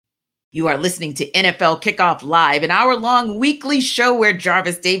You are listening to NFL Kickoff Live, an hour-long weekly show where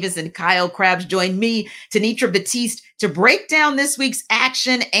Jarvis Davis and Kyle Krabs join me, Tanitra Batiste, to break down this week's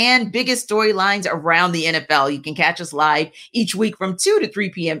action and biggest storylines around the NFL. You can catch us live each week from 2 to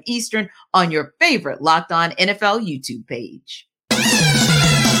 3 p.m. Eastern on your favorite Locked On NFL YouTube page.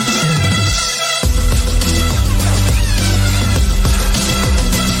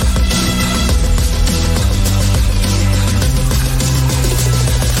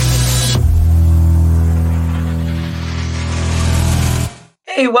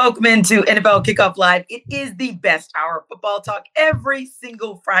 Hey, welcome into NFL Kickoff Live. It is the best hour of football talk every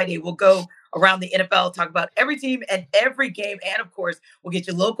single Friday. We'll go around the NFL, talk about every team and every game. And of course, we'll get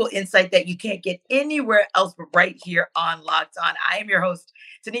you local insight that you can't get anywhere else but right here on Locked On. I am your host,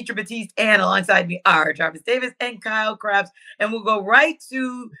 Tanitra Batiste, and alongside me are Jarvis Davis and Kyle Krabs. And we'll go right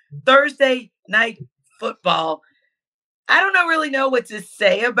to Thursday night football. I don't really know what to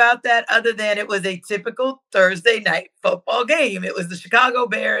say about that other than it was a typical Thursday night football game. It was the Chicago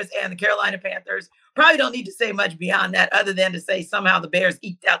Bears and the Carolina Panthers. Probably don't need to say much beyond that other than to say somehow the Bears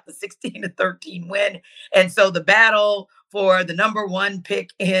eked out the 16-13 win. And so the battle for the number one pick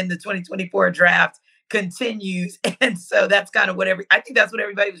in the 2024 draft continues. And so that's kind of I think that's what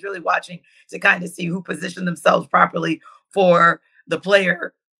everybody was really watching, to kind of see who positioned themselves properly for the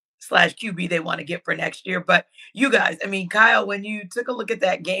player / QB they want to get for next year. But you guys, Kyle, when you took a look at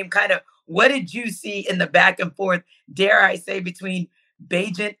that game, kind of what did you see in the back and forth, dare I say, between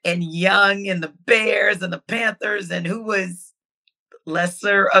Bagent and Young and the Bears and the Panthers, and who was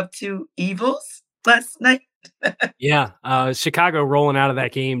lesser of two evils last night? Yeah, Chicago rolling out of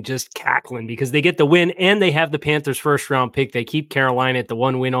that game just cackling because they get the win and they have the Panthers first round pick. They keep Carolina at the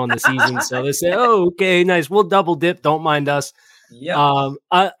one win on the season. So they say, oh, okay, nice. We'll double dip. Don't mind us. Yeah.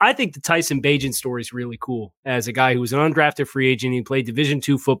 I think the Tyson Bagent story is really cool. As a guy who was an undrafted free agent, he played Division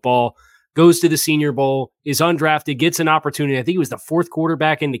II football, goes to the Senior Bowl, is undrafted, gets an opportunity. I think he was the fourth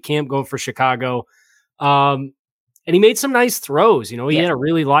quarterback into camp going for Chicago. And he made some nice throws. He had a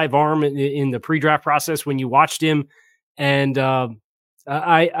really live arm in the pre-draft process when you watched him. And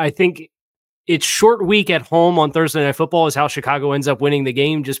I think it's short week at home on Thursday Night Football is how Chicago ends up winning the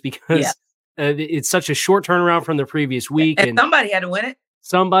game, just because it's such a short turnaround from the previous week. And somebody had to win it.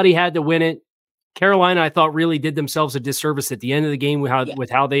 Somebody had to win it. Carolina, I thought, really did themselves a disservice at the end of the game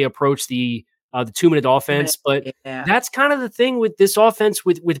with how they approached the 2-minute offense. But that's kind of the thing with this offense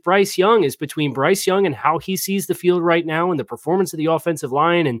with Bryce Young, is between Bryce Young and how he sees the field right now and the performance of the offensive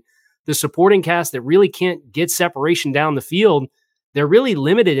line and the supporting cast that really can't get separation down the field. They're really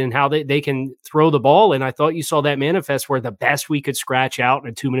limited in how they can throw the ball. And I thought you saw that manifest where the best we could scratch out in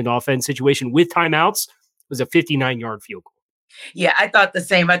a 2-minute offense situation with timeouts was a 59-yard field goal. Yeah, I thought the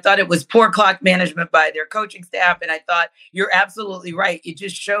same. I thought it was poor clock management by their coaching staff. And I thought you're absolutely right. It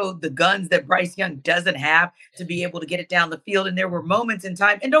just showed the guns that Bryce Young doesn't have to be able to get it down the field. And there were moments in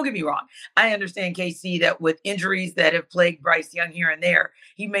time, and don't get me wrong, I understand, KC, that with injuries that have plagued Bryce Young here and there,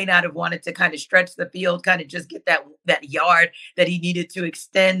 he may not have wanted to kind of stretch the field, kind of just get that yard that he needed to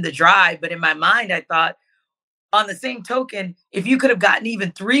extend the drive. But in my mind, I thought, on the same token, if you could have gotten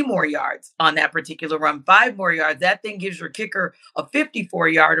even 3 more yards on that particular run, 5 more yards, that thing gives your kicker a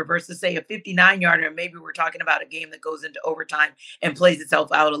 54-yarder versus, say, a 59-yarder. And maybe we're talking about a game that goes into overtime and plays itself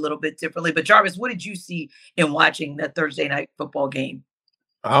out a little bit differently. But Jarvis, what did you see in watching that Thursday night football game?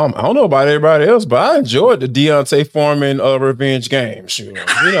 I don't know about everybody else, but I enjoyed the Deontay Foreman revenge game. Sure,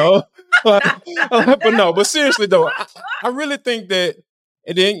 but seriously though, I really think that.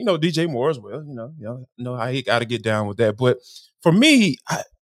 And then, DJ Moore as well, know how he got to get down with that. But for me,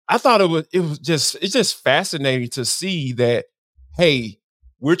 I thought it's just fascinating to see that, hey,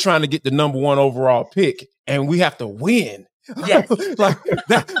 we're trying to get the number 1 overall pick and we have to win. Yes.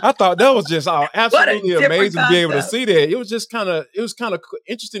 I thought that was just absolutely amazing to be able to see that. It was kind of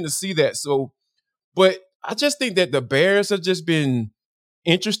interesting to see that. So, but I just think that the Bears have just been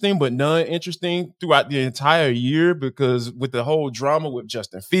interesting but non-interesting throughout the entire year, because with the whole drama with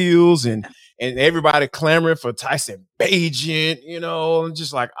Justin Fields and everybody clamoring for Tyson Bagent, I'm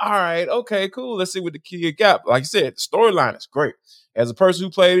just like, all right, okay, cool. Let's see what the kid got. Like I said, the storyline is great. As a person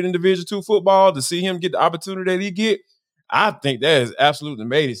who played in Division II football, to see him get the opportunity that he get, I think that is absolutely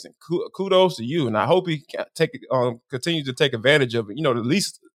amazing. Kudos to you, and I hope he continue to take advantage of it. To at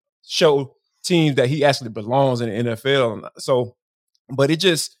least show teams that he actually belongs in the NFL. So. But it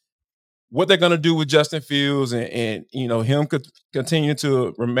just what they're going to do with Justin Fields and him could continue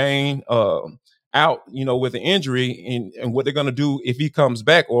to remain out, with an injury and what they're going to do if he comes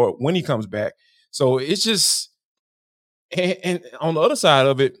back or when he comes back. So it's just and on the other side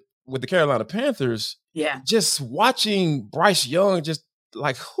of it with the Carolina Panthers, just watching Bryce Young just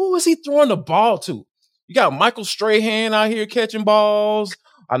like, who is he throwing the ball to? You got Michael Strahan out here catching balls.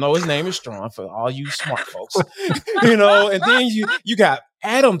 I know his name is Strong for all you smart folks, and then you got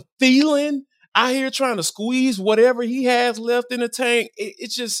Adam Thielen out here trying to squeeze whatever he has left in the tank.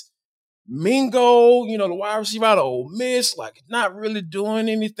 It's just Mingo, the wide receiver out of Ole Miss, like not really doing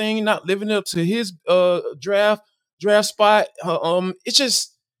anything, not living up to his draft spot. It's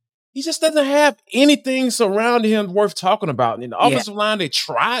just he just doesn't have anything surrounding him worth talking about. In the offensive line, they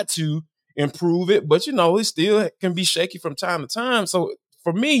tried to improve it, but it still can be shaky from time to time. So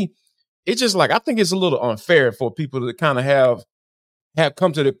for me, it's just like I think it's a little unfair for people to kind of have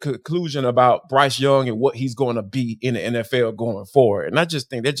come to the conclusion about Bryce Young and what he's going to be in the NFL going forward. And I just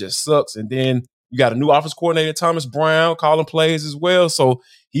think that just sucks. And then you got a new offense coordinator, Thomas Brown, calling plays as well. So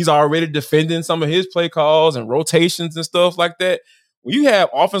he's already defending some of his play calls and rotations and stuff like that. When you have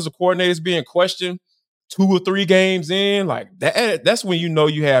offensive coordinators being questioned 2 or 3 games in, like that's when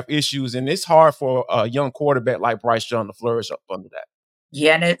you have issues. And it's hard for a young quarterback like Bryce Young to flourish up under that.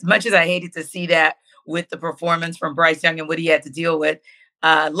 Yeah, and as much as I hated to see that with the performance from Bryce Young and what he had to deal with,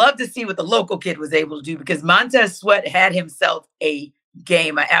 love to see what the local kid was able to do, because Montez Sweat had himself a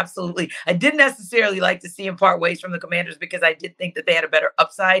game. I didn't necessarily like to see him part ways from the Commanders, because I did think that they had a better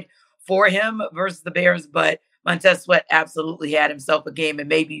upside for him versus the Bears, but Montez Sweat absolutely had himself a game, and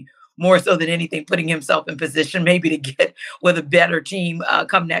maybe more so than anything, putting himself in position maybe to get with a better team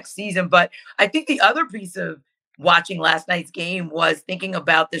come next season. But I think the other piece of watching last night's game was thinking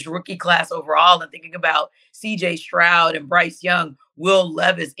about this rookie class overall and thinking about CJ Stroud and Bryce Young, Will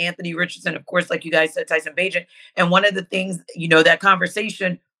Levis, Anthony Richardson, of course, like you guys said, Tyson Bagent. And one of the things, that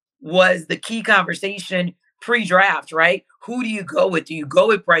conversation was the key conversation pre-draft, right? Who do you go with? Do you go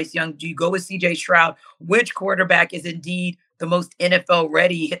with Bryce Young? Do you go with CJ Stroud? Which quarterback is indeed the most NFL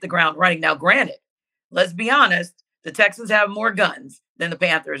ready, hit the ground running? Now, granted, let's be honest, the Texans have more guns than the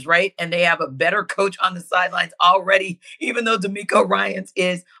Panthers, right? And they have a better coach on the sidelines already, even though DeMeco Ryans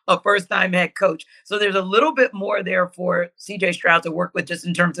is a first-time head coach. So there's a little bit more there for CJ Stroud to work with, just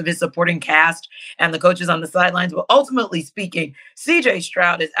in terms of his supporting cast and the coaches on the sidelines. But ultimately speaking, CJ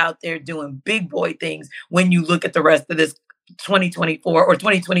Stroud is out there doing big boy things when you look at the rest of this 2024 or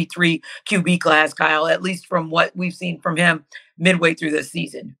 2023 QB class, Kyle, at least from what we've seen from him midway through this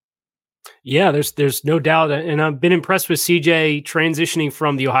season. Yeah, there's no doubt. And I've been impressed with CJ transitioning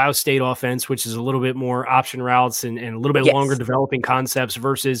from the Ohio State offense, which is a little bit more option routes and a little bit longer developing concepts,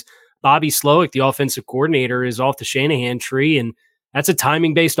 versus Bobby Slowick, the offensive coordinator, is off the Shanahan tree. And that's a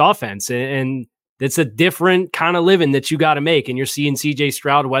timing-based offense. And it's a different kind of living that you got to make. And you're seeing CJ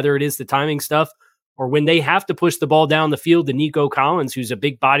Stroud, whether it is the timing stuff or when they have to push the ball down the field to Nico Collins, who's a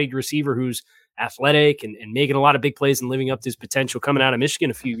big-bodied receiver who's athletic and making a lot of big plays and living up to his potential coming out of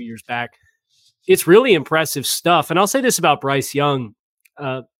Michigan a few years back. It's really impressive stuff. And I'll say this about Bryce Young.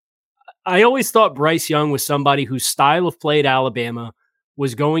 I always thought Bryce Young was somebody whose style of play at Alabama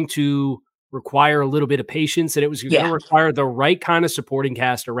was going to require a little bit of patience, and it was going to require the right kind of supporting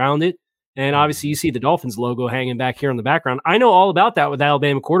cast around it. And obviously you see the Dolphins logo hanging back here in the background. I know all about that with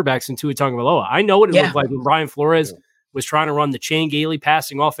Alabama quarterbacks and Tua Tagovailoa. I know what it looked like when Brian Flores was trying to run the Chan Gailey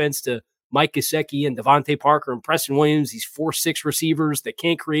passing offense to Mike Gesicki and Devontae Parker and Preston Williams, these 4-6 receivers that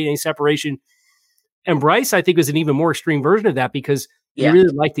can't create any separation. And Bryce, I think, was an even more extreme version of that, because he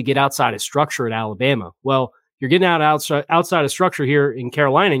really liked to get outside of structure at Alabama. Well, you're getting outside of structure here in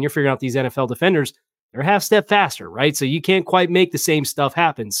Carolina, and you're figuring out these NFL defenders, they're half step faster, right? So you can't quite make the same stuff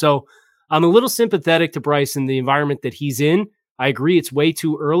happen. So I'm a little sympathetic to Bryce in the environment that he's in. I agree it's way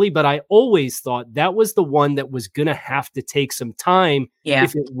too early, but I always thought that was the one that was going to have to take some time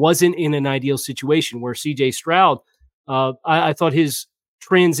if it wasn't in an ideal situation, where CJ Stroud, I thought his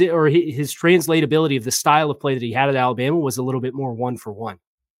translatability of the style of play that he had at Alabama was a little bit more 1-for-1.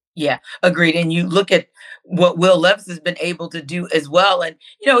 Yeah, agreed. And you look at what Will Levis has been able to do as well. And,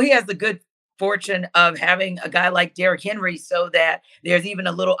 he has the good fortune of having a guy like Derrick Henry, so that there's even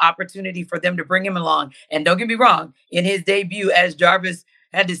a little opportunity for them to bring him along. And don't get me wrong, in his debut, as Jarvis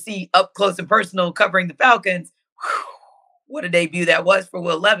had to see up close and personal covering the Falcons, what a debut that was for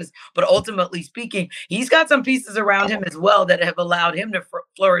Will Levis. But ultimately speaking, he's got some pieces around him as well that have allowed him to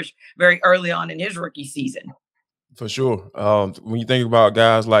flourish very early on in his rookie season. For sure. When you think about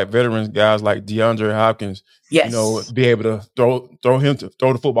guys like veterans, guys like DeAndre Hopkins, be able to throw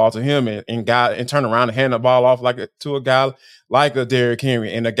the football to him and turn around and hand the ball off to a guy like a Derrick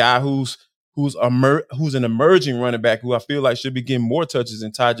Henry, and a guy who's an emerging running back who I feel like should be getting more touches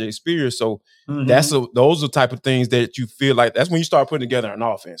than Tyjae Spears. So those are the type of things that you feel like that's when you start putting together an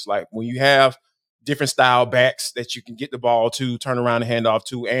offense. Like when you have different style backs that you can get the ball to, turn around and hand off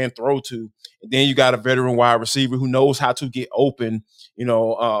to, and throw to. And then you got a veteran wide receiver who knows how to get open,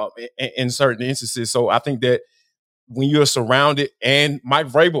 in certain instances. So I think that when you're surrounded, and Mike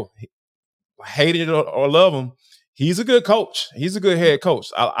Vrabel, hate it or love him, he's a good coach. He's a good head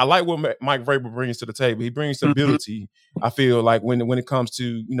coach. I like what Mike Vrabel brings to the table. He brings stability. I feel like when it comes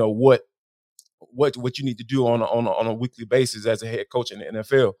to what you need to do on a weekly basis as a head coach in the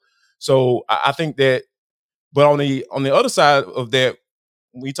NFL. So I think that, but on the other side of that,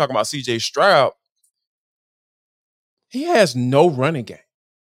 when you talk about C.J. Stroud, he has no running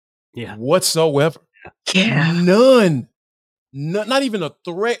game, whatsoever. Yeah, none, not even a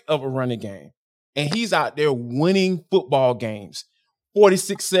threat of a running game, and he's out there winning football games.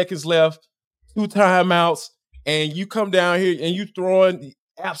 46 seconds left, 2 timeouts, and you come down here and you throwing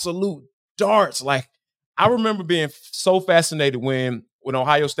absolute darts. Like, I remember being so fascinated when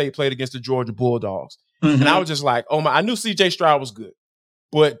Ohio State played against the Georgia Bulldogs. And I was just like, oh my, I knew CJ Stroud was good.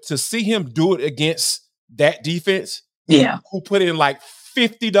 But to see him do it against that defense, who put in like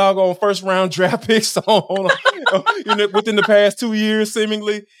 50 doggone first round draft picks within the past 2 years,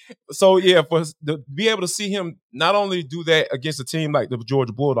 seemingly. So to be able to see him not only do that against a team like the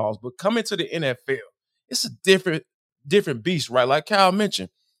Georgia Bulldogs, but come into the NFL, it's a different beast, right? Like Kyle mentioned.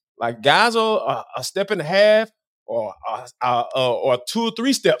 Like, guys are a step and a half or 2 or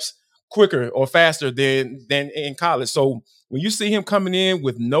 3 steps quicker or faster than in college. So when you see him coming in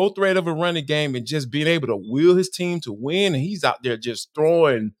with no threat of a running game and just being able to will his team to win, and he's out there just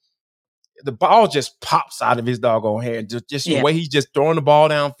throwing, the ball just pops out of his doggone hand. Just the way he's just throwing the ball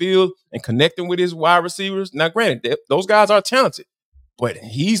downfield and connecting with his wide receivers. Now, granted, those guys are talented, but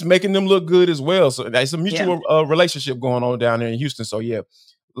he's making them look good as well. So that's a mutual relationship going on down there in Houston. So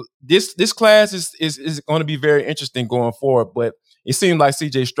this class is going to be very interesting going forward, but it seems like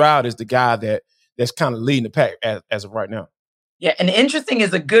CJ Stroud is the guy that's kind of leading the pack as of right now. Yeah, and interesting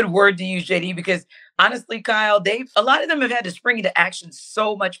is a good word to use, JD, because honestly, Kyle, a lot of them have had to spring into action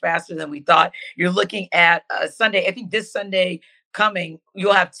so much faster than we thought. You're looking at Sunday. I think this Sunday coming,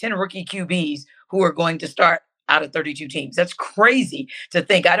 you'll have 10 rookie QBs who are going to start out of 32 teams. That's crazy to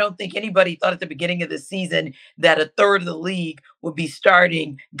think. I don't think anybody thought at the beginning of the season that a third of the league would be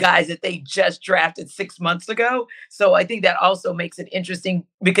starting guys that they just drafted 6 months ago. So I think that also makes it interesting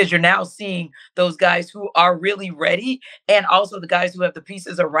because you're now seeing those guys who are really ready, and also the guys who have the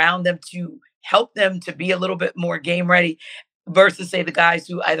pieces around them to help them to be a little bit more game ready versus, say, the guys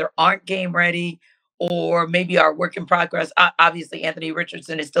who either aren't game ready or maybe are work in progress. Obviously, Anthony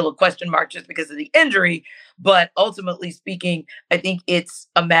Richardson is still a question mark just because of the injury. But ultimately speaking, I think it's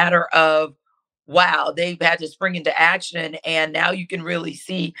a matter of, wow, they've had to spring into action. And now you can really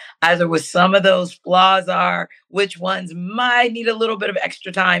see either what some of those flaws are, which ones might need a little bit of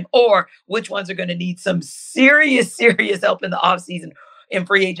extra time, or which ones are going to need some serious help in the offseason, in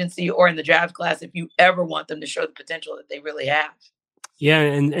free agency, or in the draft class if you ever want them to show the potential that they really have. Yeah,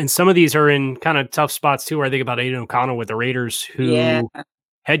 and some of these are in kind of tough spots too, where I think about Aiden O'Connell with the Raiders, who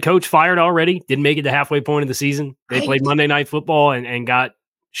head coach fired already, didn't make it the halfway point of the season. They played Monday Night Football and got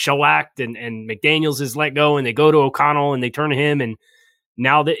shellacked, and McDaniels is let go, and they go to O'Connell and they turn to him. And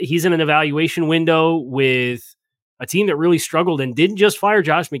now that he's in an evaluation window with a team that really struggled and didn't just fire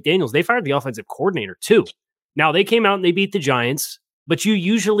Josh McDaniels, they fired the offensive coordinator too. Now they came out and they beat the Giants, but you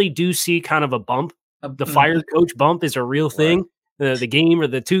usually do see kind of a bump. The fired coach bump is a real thing. Right. The game or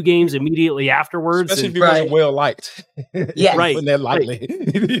the 2 games immediately afterwards. Especially if he wasn't well liked. Yeah. Right. Putting that lightly.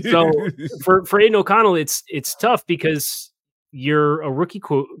 Right. So for Aiden O'Connell, it's tough because you're a rookie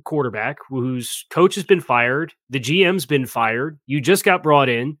quarterback whose coach has been fired. The GM's been fired. You just got brought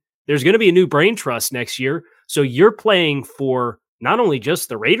in. There's going to be a new brain trust next year. So you're playing for not only just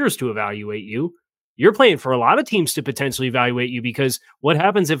the Raiders to evaluate you, you're playing for a lot of teams to potentially evaluate you, because what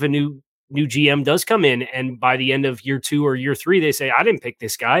happens if a new GM does come in and by the end of year 2 or year 3, they say, I didn't pick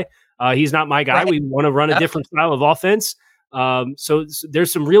this guy. He's not my guy. Right. We want to run a different style of offense. So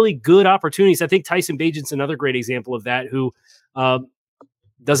there's some really good opportunities. I think Tyson Bagent's another great example of that, who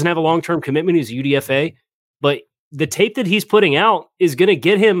doesn't have a long-term commitment. He's UDFA, but the tape that he's putting out is going to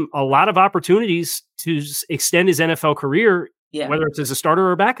get him a lot of opportunities to extend his NFL career, whether it's as a starter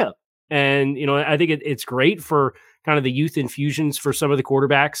or a backup. And, I think it's great for kind of the youth infusions for some of the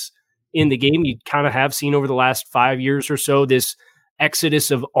quarterbacks in the game. You kind of have seen over the last 5 years or so this exodus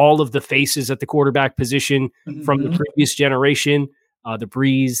of all of the faces at the quarterback position from the previous generation. The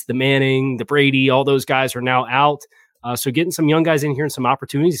Breeze, the Manning, the Brady, all those guys are now out. So getting some young guys in here and some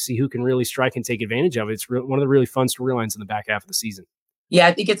opportunities to see who can really strike and take advantage of it. It's one of the really fun storylines in the back half of the season. Yeah,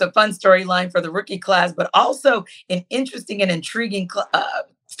 I think it's a fun storyline for the rookie class, but also an interesting and intriguing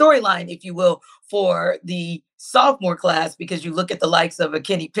storyline, if you will, for the sophomore class, because you look at the likes of a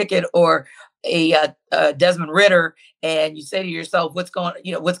Kenny Pickett or a Desmond Ridder, and you say to yourself, what's going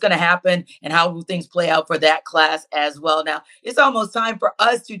to happen, and how will things play out for that class as well. Now, it's almost time for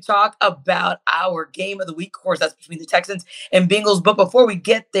us to talk about our game of the week. Of course, that's between the Texans and Bengals. But before we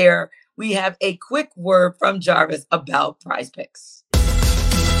get there, we have a quick word from Jarvis about Prize Picks.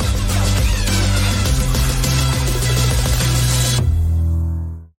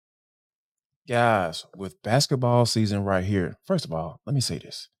 Guys, with basketball season right here, first of all, let me say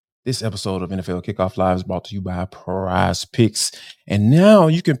this. This episode of NFL Kickoff Live is brought to you by Prize Picks. And now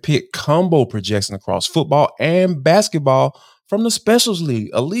you can pick combo projections across football and basketball from the Specials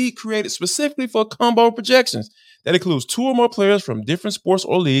League, a league created specifically for combo projections that includes 2 or more players from different sports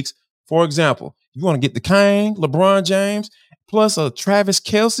or leagues. For example, you want to get the Kane, LeBron James, plus a Travis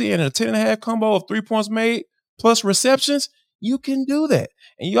Kelce and a 10.5 combo of 3 points made plus receptions, you can do that.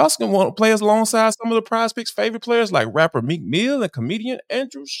 And you also can want to play alongside some of the Prize Picks' favorite players like rapper Meek Mill and comedian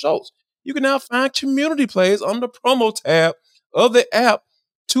Andrew Schultz. You can now find community plays on the promo tab of the app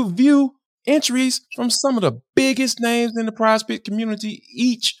to view entries from some of the biggest names in the Prize Pick community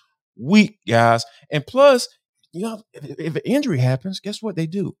each week, guys. And plus, if an injury happens, guess what they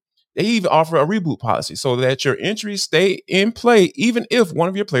do? They even offer a reboot policy so that your entries stay in play even if one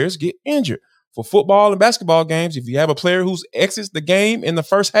of your players get injured. For football and basketball games, if you have a player who exits the game in the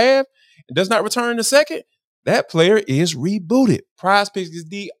first half and does not return in the second, that player is rebooted. Prize Picks is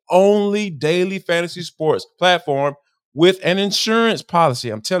the only daily fantasy sports platform with an insurance policy.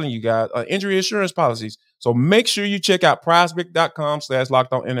 I'm telling you guys, injury insurance policies. So make sure you check out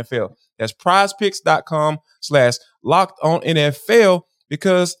prizepicks.com/lockedonnfl. That's prizepicks.com/lockedonnfl,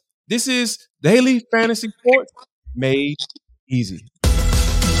 because this is daily fantasy sports made easy.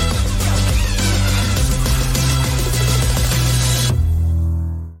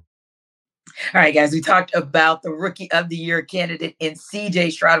 All right, guys, we talked about the Rookie of the Year candidate in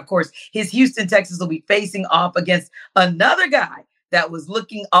CJ Stroud. Of course, his Houston Texans will be facing off against another guy that was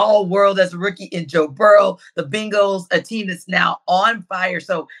looking all world as a rookie in Joe Burrow. The Bengals, a team that's now on fire.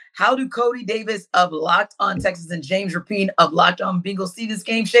 So how do Cody Davis of Locked On Texans and James Rapine of Locked On Bengals see this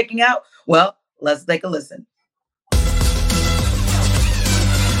game shaking out? Well, let's take a listen.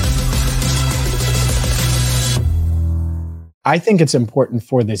 I think it's important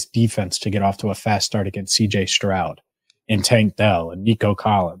for this defense to get off to a fast start against CJ Stroud and Tank Dell and Nico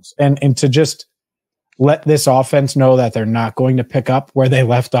Collins, and to just let this offense know that they're not going to pick up where they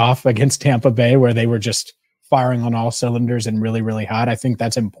left off against Tampa Bay, where they were just firing on all cylinders and really, really hot. I think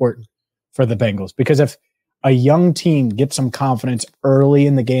that's important for the Bengals, because if a young team gets some confidence early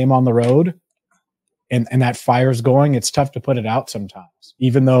in the game on the road and that fire's going, it's tough to put it out sometimes,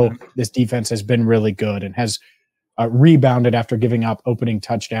 even though this defense has been really good and has rebounded after giving up opening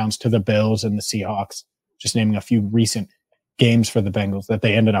touchdowns to the Bills and the Seahawks, just naming a few recent games for the Bengals that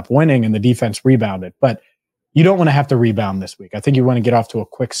they ended up winning, and the defense rebounded. But you don't want to have to rebound this week. I think you want to get off to a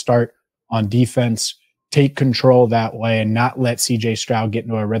quick start on defense, take control that way, and not let CJ Stroud get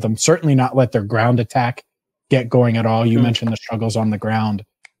into a rhythm. Certainly not let their ground attack get going at all. You mentioned the struggles on the ground.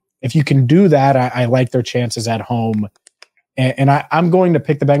 If you can do that, I like their chances at home. And I'm going to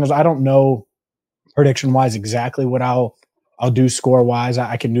pick the Bengals. I don't know prediction-wise exactly what I'll do score-wise.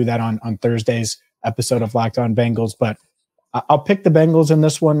 I can do that on Thursday's episode of Locked On Bengals, but I'll pick the Bengals in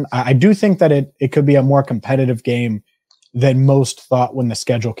this one. I do think that it could be a more competitive game than most thought when the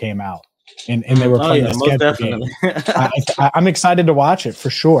schedule came out and they were playing the schedule game. I'm excited to watch it for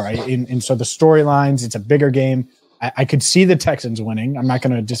sure. And so the storylines, it's a bigger game. I could see the Texans winning. I'm not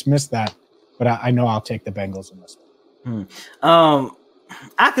going to dismiss that, but I know I'll take the Bengals in this one.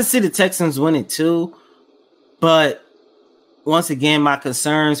 I could see the Texans winning too, but once again, my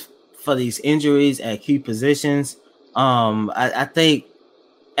concerns for these injuries at key positions, I think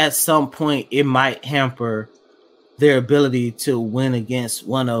at some point it might hamper their ability to win against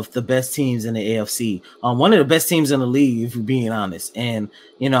one of the best teams in the AFC, one of the best teams in the league, if you're being honest. And,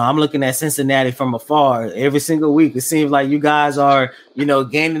 I'm looking at Cincinnati from afar every single week. It seems like you guys are,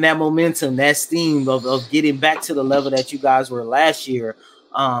 gaining that momentum, that steam of getting back to the level that you guys were last year.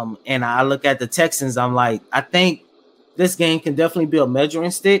 And I look at the Texans, I'm like, I think this game can definitely be a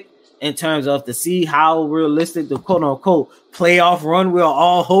measuring stick in terms of to see how realistic the quote unquote playoff run we're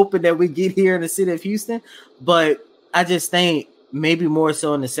all hoping that we get here in the city of Houston. But I just think maybe more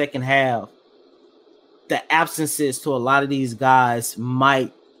so in the second half, the absences to a lot of these guys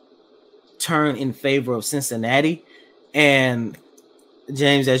might turn in favor of Cincinnati. And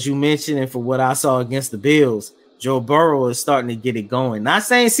James, as you mentioned, and for what I saw against the Bills, Joe Burrow is starting to get it going. Not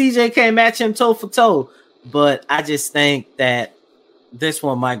saying CJ can't match him toe for toe, but I just think that this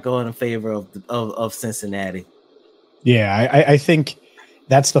one might go in favor of Cincinnati. Yeah, I think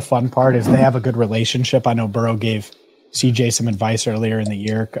that's the fun part is they have a good relationship. I know Burrow gave CJ some advice earlier in the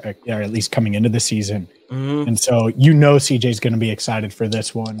year, or at least coming into the season. Mm-hmm. And so CJ's going to be excited for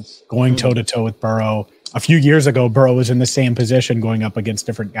this one, going toe-to-toe with Burrow. A few years ago, Burrow was in the same position going up against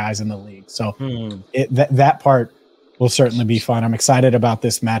different guys in the league. So that part will certainly be fun. I'm excited about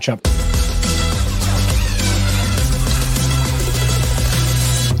this matchup.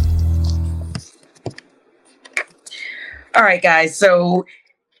 All right, guys. So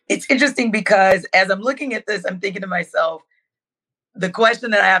it's interesting because as I'm looking at this, I'm thinking to myself, the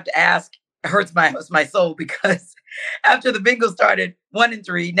question that I have to ask hurts my soul because after the Bengals started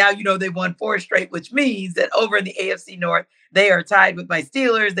 1-3, now they won 4 straight, which means that over in the AFC North, they are tied with my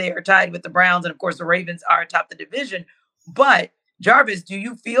Steelers, they are tied with the Browns, and of course the Ravens are atop the division. But Jarvis, do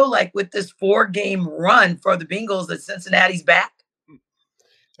you feel like with this 4-game run for the Bengals that Cincinnati's back?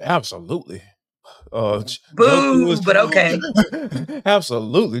 Absolutely. Boo, but okay.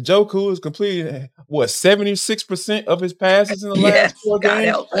 Absolutely. Joku is completing 76% of his passes in the last 4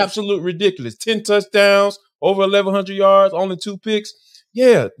 games. Absolute ridiculous. 10 touchdowns, over 1,100 yards, only 2 picks.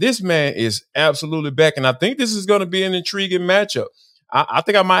 Yeah, this man is absolutely back, and I think this is going to be an intriguing matchup. I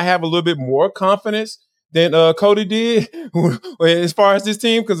think I might have a little bit more confidence than Cody did as far as this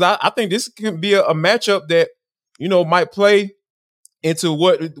team, because I think this can be a matchup that might play into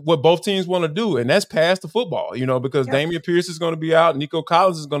what both teams want to do, and that's pass the football, because Damian Pierce is going to be out, Nico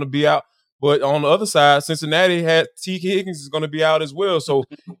Collins is going to be out, but on the other side, Cincinnati had T. Higgins is going to be out as well. So,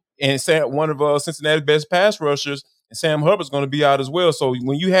 and one of Cincinnati's best pass rushers, and Sam Hubbard's going to be out as well. So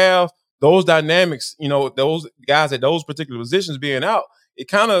when you have those dynamics, those guys at those particular positions being out, it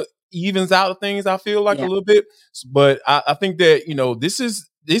kind of evens out things. I feel like a little bit, but I think that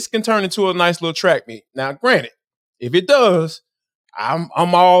this can turn into a nice little track meet. Now, granted, if it does, I'm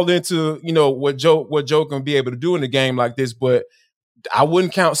all into what Joe can be able to do in a game like this, but I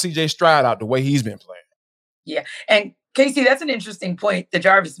wouldn't count CJ Stroud out the way he's been playing. Yeah, and Casey, that's an interesting point that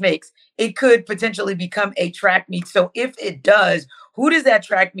Jarvis makes. It could potentially become a track meet. So if it does, who does that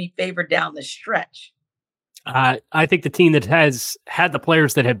track meet favor down the stretch? I think the team that has had the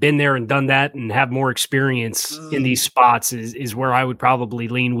players that have been there and done that and have more experience in these spots is where I would probably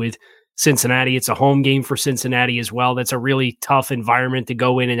lean with Cincinnati. It's a home game for Cincinnati as well. That's a really tough environment to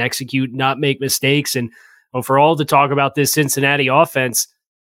go in and execute, not make mistakes. And for all the talk about this Cincinnati offense,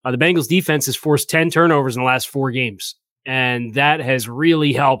 the Bengals defense has forced 10 turnovers in the last 4 games. And that has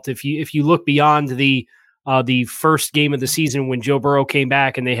really helped. If you look beyond the first game of the season when Joe Burrow came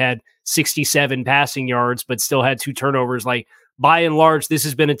back and they had 67 passing yards, but still had 2 turnovers, like by and large, this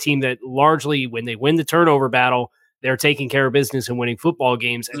has been a team that largely when they win the turnover battle, they're taking care of business and winning football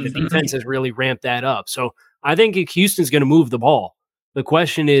games, and the defense has really ramped that up. So I think Houston's going to move the ball. The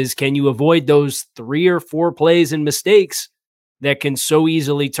question is, can you avoid those 3 or 4 plays and mistakes that can so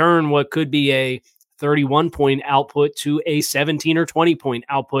easily turn what could be a 31-point output to a 17 or 20-point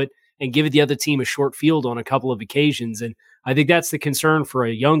output and give the other team a short field on a couple of occasions? And I think that's the concern for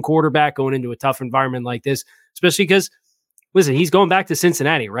a young quarterback going into a tough environment like this, especially because, listen, he's going back to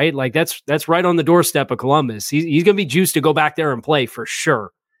Cincinnati, right? Like that's right on the doorstep of Columbus. He's going to be juiced to go back there and play for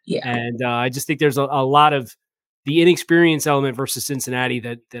sure. Yeah. And I just think there's a lot of the inexperience element versus Cincinnati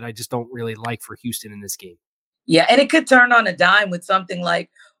that I just don't really like for Houston in this game. Yeah, and it could turn on a dime with something like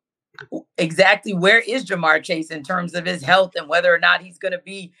exactly where is Jamar Chase in terms of his health and whether or not he's going to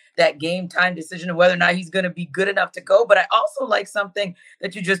be that game time decision and whether or not he's going to be good enough to go. But I also like something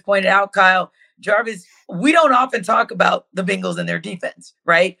that you just pointed out, Kyle. Jarvis, we don't often talk about the Bengals and their defense,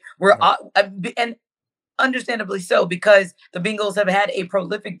 right? And understandably so, because the Bengals have had a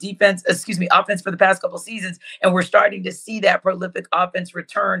prolific offense for the past couple seasons, and we're starting to see that prolific offense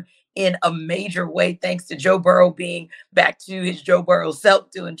return in a major way, thanks to Joe Burrow being back to his Joe Burrow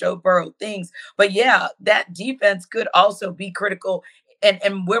self, doing Joe Burrow things. But yeah, that defense could also be critical.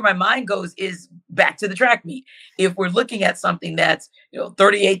 And where my mind goes is back to the track meet. If we're looking at something that's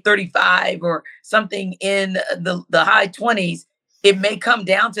 38-35 or something in the high 20s, it may come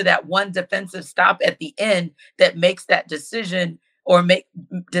down to that one defensive stop at the end that makes that decision or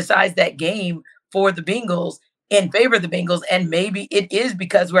decides that game for the Bengals in favor of the Bengals. And maybe it is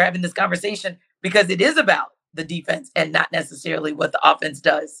because we're having this conversation because it is about the defense and not necessarily what the offense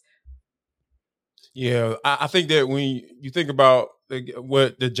does. Yeah, I think that when you think about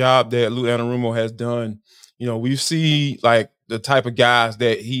what the job that Lou Anarumo has done, we see like the type of guys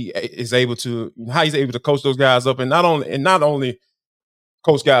that he is able to, how he's able to coach those guys up, and not only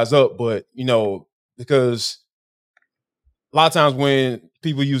coach guys up, but because a lot of times when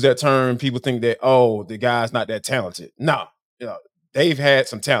people use that term, people think that the guy's not that talented. No, they've had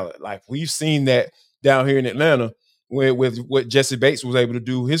some talent. Like we've seen that down here in Atlanta with what Jesse Bates was able to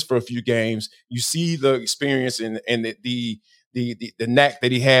do his first few games. You see the experience and the knack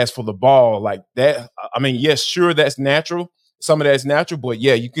that he has for the ball like that. I mean, yes, sure, that's natural. Some of that's natural, but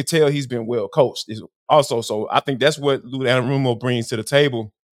yeah, you could tell he's been well coached also. So I think that's what Lou Anarumo brings to the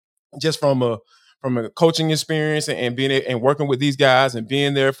table, just from a coaching experience and being and working with these guys and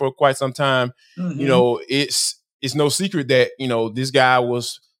being there for quite some time. You know, it's no secret that, you know, this guy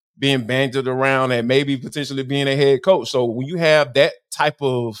was being bandied around and maybe potentially being a head coach. So when you have that type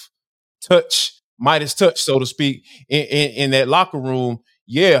of touch, Midas touch, so to speak, in that locker room,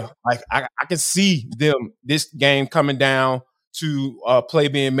 yeah, like I can see them this game coming down to play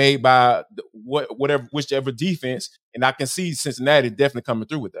being made by whichever defense, and I can see Cincinnati definitely coming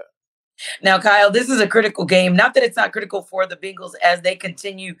through with that. Now, Kyle, this is a critical game. Not that it's not critical for the Bengals as they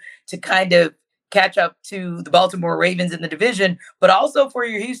continue to kind of catch up to the Baltimore Ravens in the division, but also for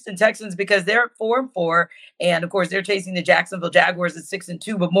your Houston Texans because they're at 4-4, and of course they're chasing the Jacksonville Jaguars at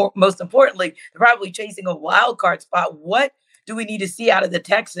 6-2. But most importantly, they're probably chasing a wild card spot. What do we need to see out of the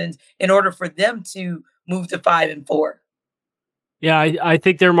Texans in order for them to move to 5-4? Yeah, I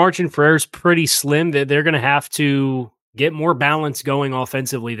think their margin for error is pretty slim. That they're going to have to get more balance going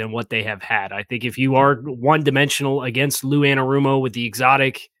offensively than what they have had. I think if you are one-dimensional against Lou Anarumo with the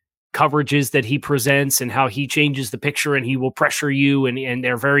exotic coverages that he presents and how he changes the picture and he will pressure you and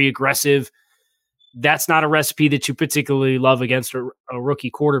they're very aggressive, that's not a recipe that you particularly love against a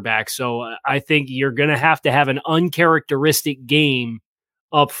rookie quarterback. So I think you're going to have an uncharacteristic game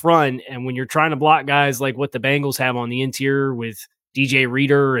up front. And when you're trying to block guys like what the Bengals have on the interior with DJ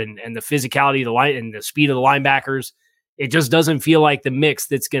Reader and the physicality of the line and the speed of the linebackers, it just doesn't feel like the mix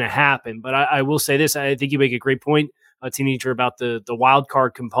that's going to happen. But I will say this, I think you make a great point, Teenager, about the wild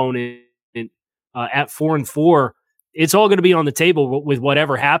card component at 4-4. It's all going to be on the table with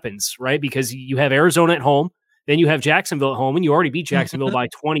whatever happens, right? Because you have Arizona at home, then you have Jacksonville at home, and you already beat Jacksonville by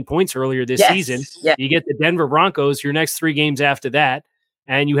 20 points earlier this season. Yeah. You get the Denver Broncos, your next 3 games after that,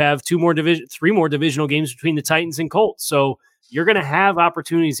 and you have 3 more divisional games between the Titans and Colts. So you're going to have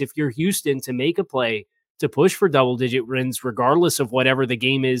opportunities if you're Houston to make a play to push for double-digit wins, regardless of whatever the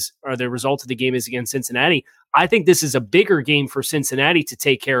game is or the result of the game is against Cincinnati. I think this is a bigger game for Cincinnati to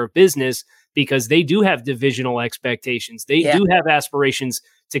take care of business because they do have divisional expectations. They do have aspirations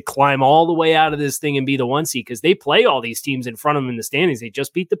to climb all the way out of this thing and be the 1 seed because they play all these teams in front of them in the standings. They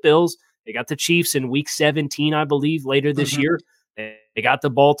just beat the Bills. They got the Chiefs in week 17, I believe, later this year. They got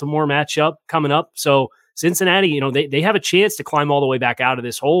the Baltimore matchup coming up. So Cincinnati, you know, they have a chance to climb all the way back out of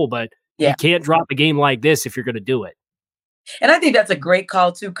this hole, but you can't drop a game like this if you're going to do it. And I think that's a great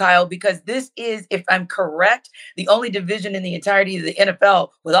call too, Kyle, because this is, if I'm correct, the only division in the entirety of the NFL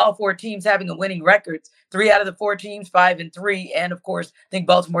with all 4 teams having a winning record. 3 out of the 4 teams, 5-3. And of course, I think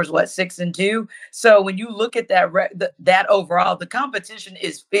Baltimore's 6-2. So when you look at that overall, the competition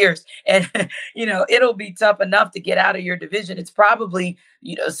is fierce and, you know, it'll be tough enough to get out of your division. It's probably,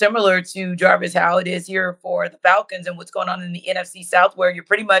 you know, similar to Jarvis, how it is here for the Falcons and what's going on in the NFC South, where you're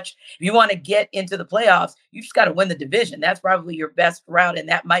pretty much, if you want to get into the playoffs, you just got to win the division. That's probably your best route. And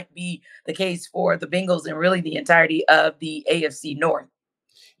that might be the case for the Bengals and really the entirety of the AFC North.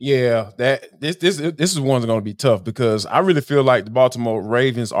 Yeah, this is one's going to be tough because I really feel like the Baltimore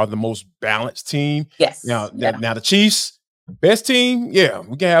Ravens are the most balanced team. Yes. Now the Chiefs, best team. Yeah,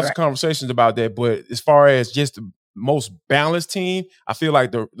 we can have some conversations about that. But as far as just the most balanced team, I feel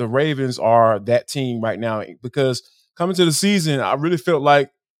like the Ravens are that team right now because coming to the season, I really felt like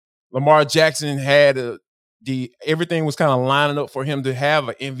Lamar Jackson had everything was kind of lining up for him to have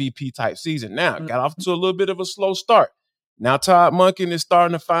an MVP type season. Now got off to a little bit of a slow start. Now Todd Monken is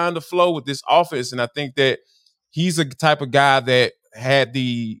starting to find the flow with this offense, and I think that he's a type of guy that had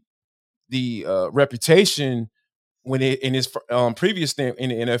the reputation in his previous stint in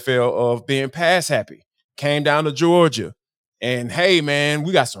the NFL of being pass happy. Came down to Georgia, and hey man,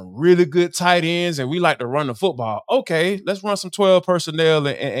 we got some really good tight ends, and we like to run the football. Okay, let's run some 12 personnel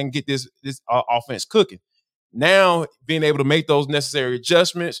and get this offense cooking. Now being able to make those necessary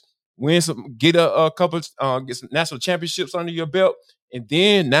adjustments. Get a couple, get some national championships under your belt, and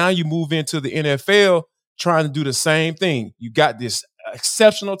then now you move into the NFL trying to do the same thing. You got this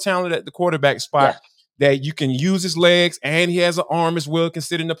exceptional talent at the quarterback spot that you can use his legs, and he has an arm as well, can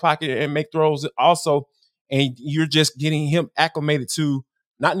sit in the pocket and make throws also, and you're just getting him acclimated to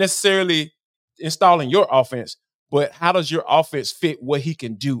not necessarily installing your offense, but how does your offense fit what he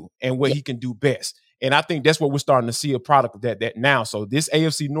can do and what he can do best. And I think that's what we're starting to see a product of that now. So this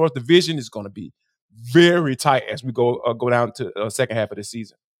AFC North division is going to be very tight as we go down to the second half of the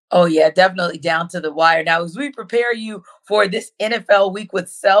season. Oh, yeah, definitely down to the wire. Now, as we prepare you for this NFL week with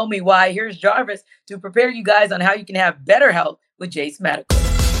Sell Me Why, here's Jarvis to prepare you guys on how you can have better health with Jace Medical.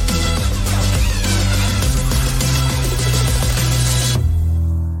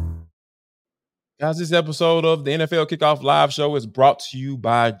 Guys, this episode of the NFL Kickoff Live Show is brought to you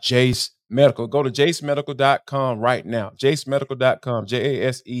by Jace Medical. Go to jacemedical.com right now. jacemedical.com,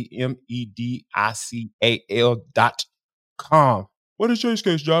 JASEMEDICAL.com. What is Jace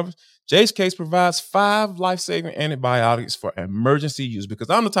Case, Jarvis? Jace Case provides 5 life-saving antibiotics for emergency use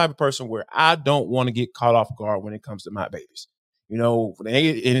because I'm the type of person where I don't want to get caught off guard when it comes to my babies. You know, when they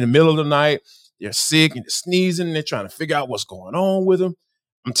in the middle of the night, they're sick and they're sneezing and they're trying to figure out what's going on with them.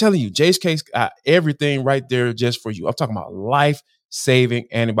 I'm telling you, Jace Case got everything right there just for you. I'm talking about life-saving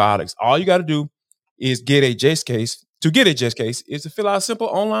antibiotics. All you got to do is get a Jace Case. To get a Jace Case is to fill out a simple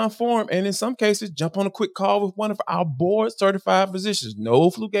online form, and in some cases, jump on a quick call with one of our board-certified physicians.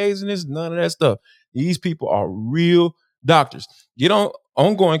 No flugaziness, none of that stuff. These people are real doctors. Get on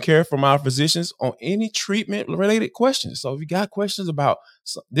ongoing care from our physicians on any treatment-related questions. So if you got questions about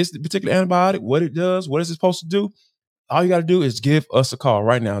this particular antibiotic, what it does, what is it supposed to do, all you got to do is give us a call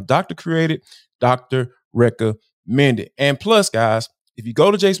right now. Doctor created, doctor recommended. And plus, guys, if you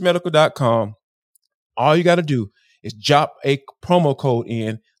go to jacemedical.com, all you got to do is drop a promo code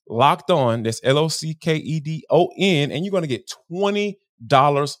in, locked on, that's LOCKEDON, and you're going to get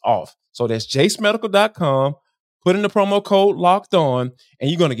 $20 off. So that's jacemedical.com, put in the promo code locked on,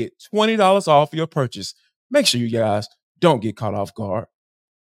 and you're going to get $20 off your purchase. Make sure you guys don't get caught off guard.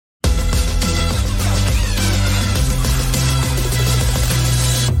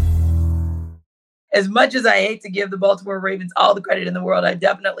 As much as I hate to give the Baltimore Ravens all the credit in the world, I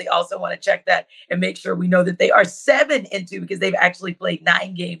definitely also want to check that and make sure we know that they are 7-2 because they've actually played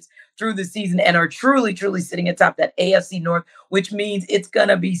 9 games through the season and are truly, truly sitting atop that AFC North, which means it's going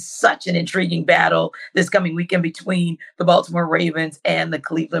to be such an intriguing battle this coming weekend between the Baltimore Ravens and the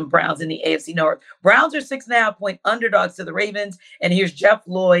Cleveland Browns in the AFC North. Browns are 6.5-point underdogs to the Ravens. And here's Jeff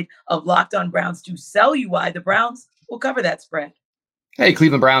Lloyd of Locked On Browns to sell you why the Browns will cover that spread. Hey,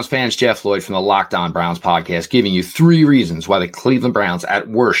 Cleveland Browns fans, Jeff Lloyd from the Locked On Browns podcast, giving you 3 reasons why the Cleveland Browns at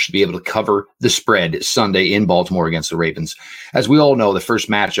worst should be able to cover the spread Sunday in Baltimore against the Ravens. As we all know, the first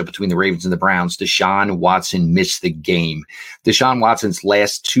matchup between the Ravens and the Browns, Deshaun Watson missed the game. Deshaun Watson's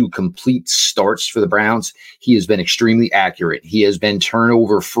last 2 complete starts for the Browns, he has been extremely accurate. He has been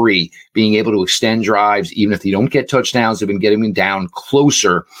turnover free, being able to extend drives. Even if they don't get touchdowns, they've been getting them down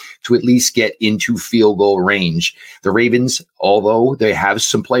closer to at least get into field goal range. The Ravens, although they have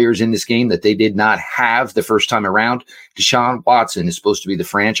some players in this game that they did not have the first time around, Deshaun Watson is supposed to be the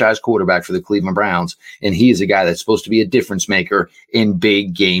franchise quarterback for the Cleveland Browns, and he is a guy that's supposed to be a difference maker in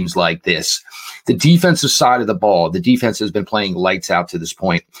big games like this. The defensive side of the ball, the defense has been playing lights out to this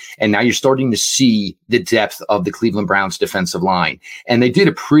point, and now you're starting to see the depth of the Cleveland Browns defensive line, and they did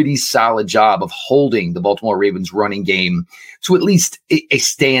a pretty solid job of holding the Baltimore Ravens running game to at least a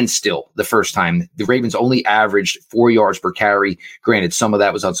standstill the first time. The Ravens only averaged 4 yards per carry. Granted, some of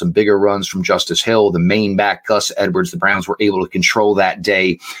that was on some bigger runs from Justice Hill, the main back, Gus Edwards. The Browns were able to control that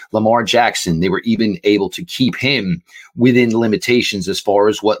day. Lamar Jackson, they were even able to keep him within limitations as far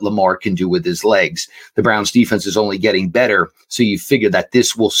as what Lamar can do with his legs. The Browns defense is only getting better, so you figure that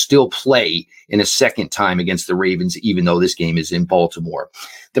this will still play in a second time against the Ravens, even though this game is in Baltimore.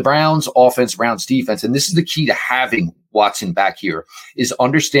 The Browns offense, Browns defense, and this is the key to having Watson back here, is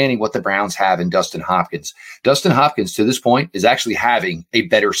understanding what the Browns have in Dustin Hopkins. Dustin Hopkins, to this point, is actually having a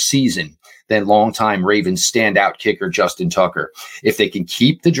better season than longtime Ravens standout kicker Justin Tucker. If they can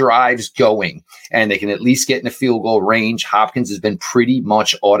keep the drives going and they can at least get in the field goal range, Hopkins has been pretty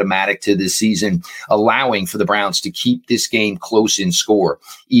much automatic to this season, allowing for the Browns to keep this game close in score.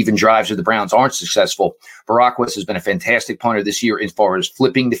 Even drives where the Browns aren't successful, Barack West has been a fantastic punter this year as far as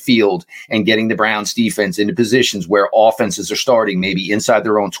flipping the field and getting the Browns defense into positions where offenses are starting maybe inside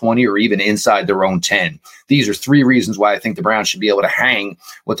their own 20 or even inside their own 10. These are 3 reasons why I think the Browns should be able to hang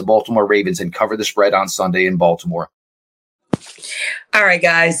with the Baltimore Ravens and cover the spread on Sunday in Baltimore. All right,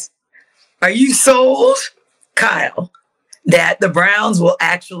 guys. Are you sold, Kyle, that the Browns will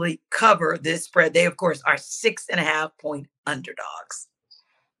actually cover this spread? They, of course, are 6.5-point underdogs.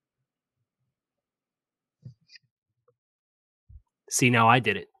 See, now I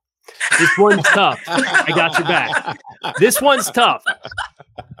did it. This one's tough. I got your back. This one's tough.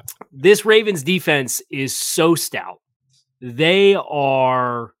 This Ravens defense is so stout. They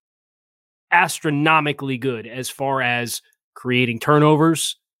are astronomically good as far as creating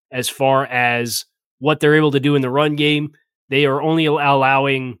turnovers, as far as what they're able to do in the run game. They are only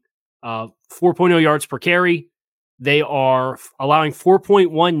allowing 4.0 yards per carry. they are allowing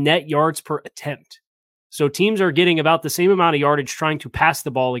 4.1 net yards per attempt. So teams are getting about the same amount of yardage trying to pass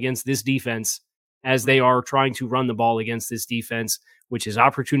the ball against this defense as they are trying to run the ball against this defense, which is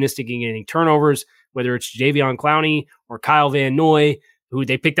opportunistic in getting turnovers, whether it's Javion Clowney or Kyle Van Noy, who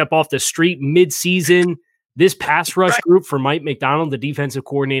they picked up off the street mid-season. This pass rush group for Mike McDonald, the defensive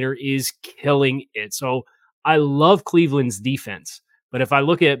coordinator, is killing it. So I love Cleveland's defense. But if I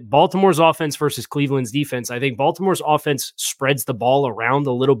look at Baltimore's offense versus Cleveland's defense, I think Baltimore's offense spreads the ball around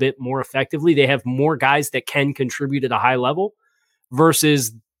a little bit more effectively. They have more guys that can contribute at a high level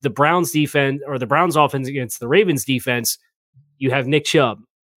versus the Browns defense or the Browns offense against the Ravens defense. You have Nick Chubb,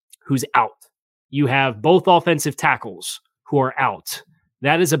 who's out. You have both offensive tackles who are out.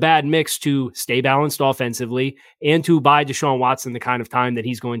 That is a bad mix to stay balanced offensively and to buy Deshaun Watson the kind of time that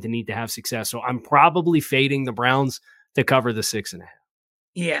he's going to need to have success. So I'm probably fading the Browns to cover the 6.5.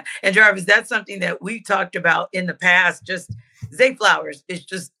 Yeah. And Jarvis, that's something that we've talked about in the past. Just Zay Flowers is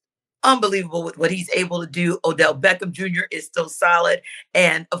just unbelievable with what he's able to do. Odell Beckham Jr. is still solid.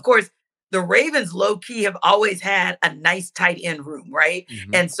 And of course, the Ravens low key have always had a nice tight end room, right?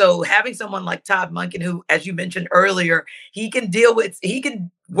 Mm-hmm. And so having someone like Todd Monken, who, as you mentioned earlier, he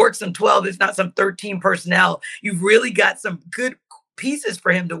can work some 12, if not some 13 personnel. You've really got some good pieces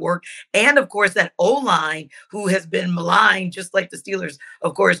for him to work. And of course, that O-line who has been maligned, just like the Steelers,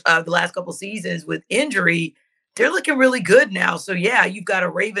 of course, the last couple seasons with injury, they're looking really good now. So yeah, you've got a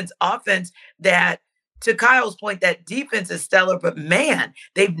Ravens offense that, to Kyle's point, that defense is stellar, but man,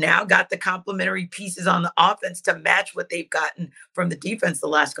 they've now got the complementary pieces on the offense to match what they've gotten from the defense the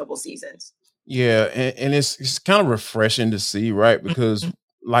last couple seasons. Yeah. And it's kind of refreshing to see, right? Because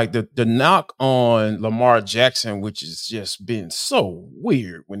like the knock on Lamar Jackson, which has just been so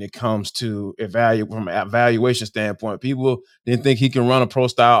weird when it comes to from an evaluation standpoint. People didn't think he can run a pro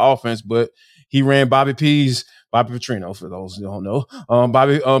style offense, but he ran Bobby Petrino, for those who don't know,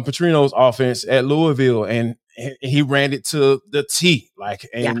 Bobby Petrino's offense at Louisville, and he ran it to the T.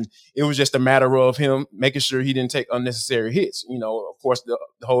 It was just a matter of him making sure he didn't take unnecessary hits. You know, of course, the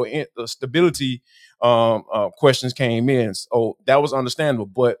whole stability questions came in, so that was understandable.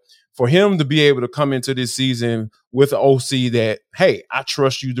 But for him to be able to come into this season with an OC that, hey, I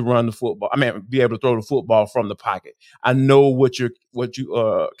trust you to run the football. I mean, be able to throw the football from the pocket. I know what you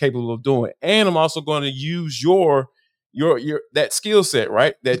are capable of doing, and I'm also going to use your that skill set,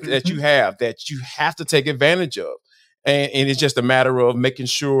 right? That you have to take advantage of, and it's just a matter of making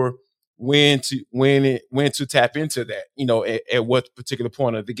sure when to tap into that, you know, at what particular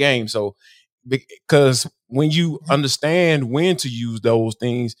point of the game. So, because when you understand when to use those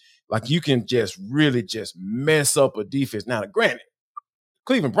things, like, you can just really just mess up a defense. Now, granted,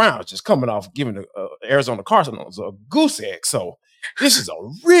 Cleveland Browns just coming off giving the Arizona Cardinals a goose egg. So this is a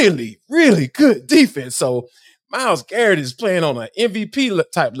really, really good defense. So Myles Garrett is playing on an MVP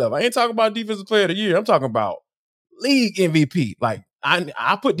type level. I ain't talking about defensive player of the year. I'm talking about league MVP. Like,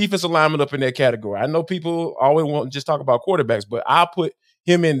 I put defensive lineman up in that category. I know people always want to just talk about quarterbacks, but I put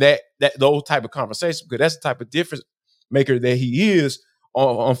him in those type of conversations, because that's the type of difference maker that he is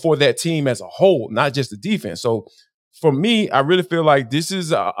on for that team as a whole, not just the defense. So for me, I really feel like this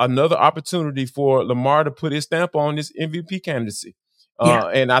is another opportunity for Lamar to put his stamp on this MVP candidacy.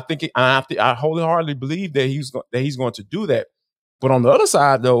 And I think I wholeheartedly believe that he's going to do that. But on the other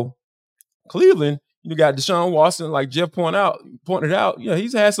side, though, Cleveland, you got Deshaun Watson, like Jeff pointed out. You know,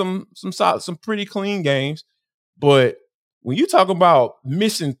 he's had some pretty clean games, but when you talk about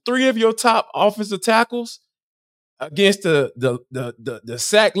missing 3 of your top offensive tackles against the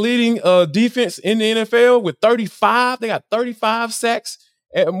sack leading defense in the NFL with 35, they got 35 sacks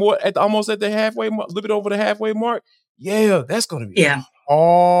almost at the halfway mark, a little bit over the halfway mark. Yeah, that's going to be a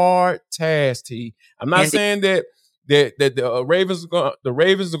hard task, T. I'm not saying that the Ravens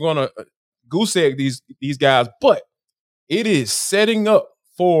are going to goose egg these guys, but it is setting up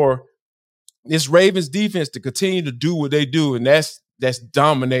for this Ravens defense to continue to do what they do, and that's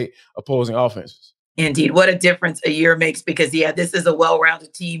dominate opposing offenses. Indeed. What a difference a year makes, because, this is a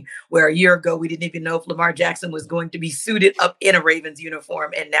well-rounded team where a year ago we didn't even know if Lamar Jackson was going to be suited up in a Ravens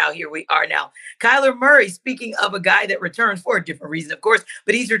uniform. And now here we are now. Kyler Murray, speaking of a guy that returns for a different reason, of course,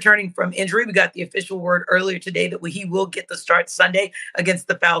 but he's returning from injury. We got the official word earlier today that he will get the start Sunday against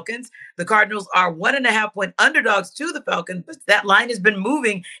the Falcons. The Cardinals are 1.5-point underdogs to the Falcons, but that line has been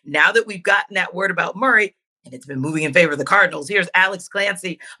moving now that we've gotten that word about Murray. And it's been moving in favor of the Cardinals. Here's Alex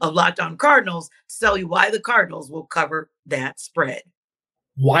Clancy of Locked On Cardinals to tell you why the Cardinals will cover that spread.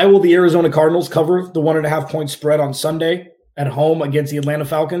 Why will the Arizona Cardinals cover the 1.5-point spread on Sunday at home against the Atlanta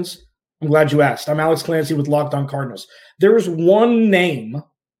Falcons? I'm glad you asked. I'm Alex Clancy with Locked On Cardinals. There is one name,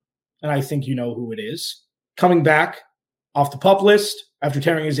 and I think you know who it is, coming back off the PUP list after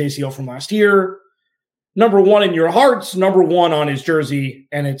tearing his ACL from last year. Number 1 in your hearts, number 1 on his jersey,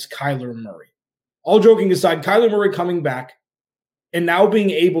 and it's Kyler Murray. All joking aside, Kyler Murray coming back and now being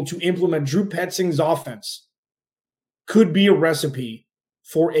able to implement Drew Petzing's offense could be a recipe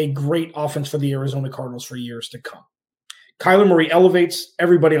for a great offense for the Arizona Cardinals for years to come. Kyler Murray elevates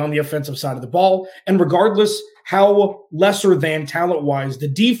everybody on the offensive side of the ball, and regardless how lesser than talent-wise the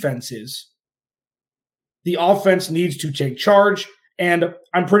defense is, the offense needs to take charge, and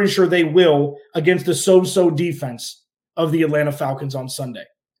I'm pretty sure they will against the so-so defense of the Atlanta Falcons on Sunday.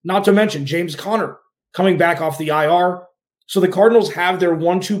 Not to mention James Conner coming back off the IR. So the Cardinals have their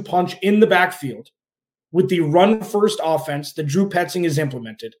 1-2 punch in the backfield with the run-first offense that Drew Petzing has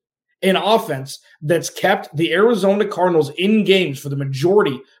implemented, an offense that's kept the Arizona Cardinals in games for the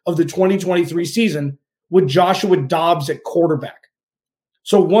majority of the 2023 season with Joshua Dobbs at quarterback.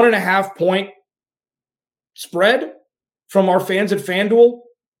 So 1.5 point spread from our fans at FanDuel,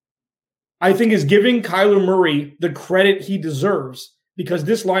 I think, is giving Kyler Murray the credit he deserves, because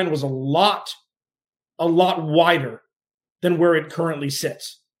this line was a lot wider than where it currently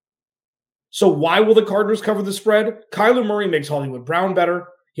sits. So why will the Cardinals cover the spread? Kyler Murray makes Hollywood Brown better.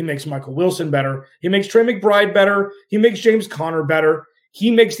 He makes Michael Wilson better. He makes Trey McBride better. He makes James Conner better. He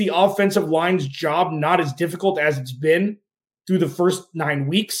makes the offensive line's job not as difficult as it's been through the first 9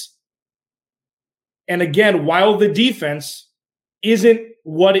 weeks. And again, while the defense isn't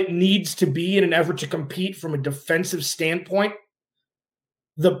what it needs to be in an effort to compete from a defensive standpoint,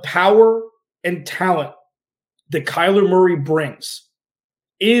 the power and talent that Kyler Murray brings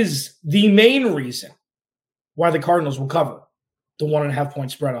is the main reason why the Cardinals will cover the 1.5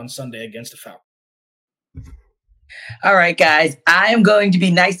 point spread on Sunday against the Falcons. All right, guys, I am going to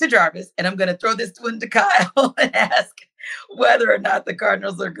be nice to Jarvis, and I'm going to throw this one to Kyle and ask whether or not the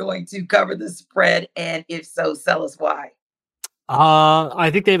Cardinals are going to cover the spread, and if so, tell us why. I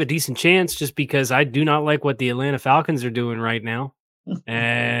think they have a decent chance, just because I do not like what the Atlanta Falcons are doing right now.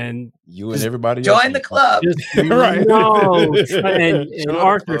 And you and everybody join else the club. Right. No. And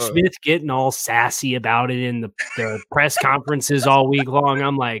Arthur Smith getting all sassy about it in the press conferences all week long.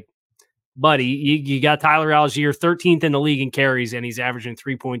 I'm like, buddy, you got Tyler Algier 13th in the league in carries, and he's averaging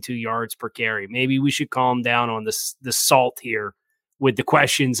 3.2 yards per carry. Maybe we should calm down on the salt here with the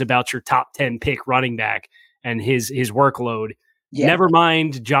questions about your top 10 pick running back and his workload. Yeah. Never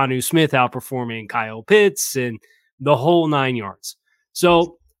mind Jonnu Smith outperforming Kyle Pitts and the whole 9 yards.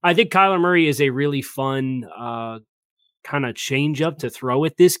 So I think Kyler Murray is a really fun kind of change up to throw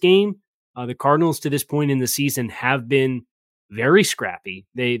at this game. The Cardinals to this point in the season have been very scrappy.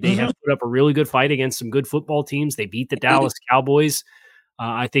 They have put up a really good fight against some good football teams. They beat the Dallas Cowboys.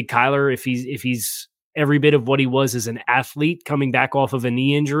 I think Kyler, if he's every bit of what he was as an athlete coming back off of a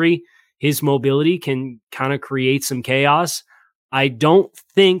knee injury, his mobility can kind of create some chaos. I don't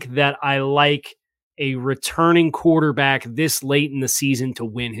think that I like a returning quarterback this late in the season to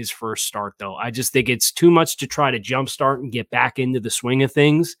win his first start, though. I just think it's too much to try to jumpstart and get back into the swing of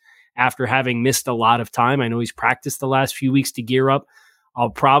things after having missed a lot of time. I know he's practiced the last few weeks to gear up.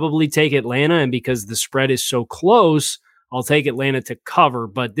 I'll probably take Atlanta, and because the spread is so close, I'll take Atlanta to cover.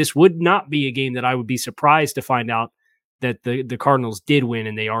 But this would not be a game that I would be surprised to find out that the Cardinals did win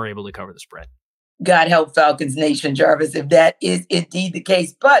and they are able to cover the spread. God help Falcons Nation, Jarvis, if that is indeed the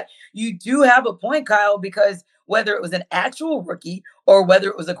case. But you do have a point, Kyle, because whether it was an actual rookie or whether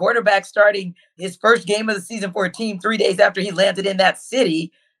it was a quarterback starting his first game of the season for a team 3 days after he landed in that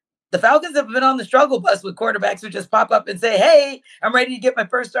city, the Falcons have been on the struggle bus with quarterbacks who just pop up and say, hey, I'm ready to get my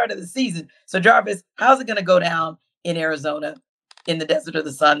first start of the season. So, Jarvis, how's it going to go down in Arizona in the Desert of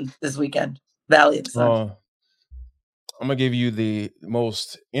the Sun this weekend? Valley of the Sun. I'm going to give you the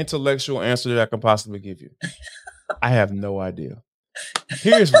most intellectual answer that I can possibly give you. I have no idea.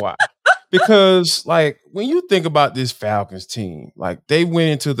 Here's why. Because, like, when you think about this Falcons team, like, they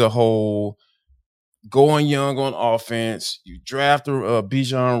went into the whole going young on offense. You draft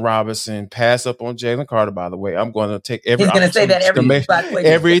Bijan Robinson, pass up on Jalen Carter, by the way. I'm going to take every He's going to say that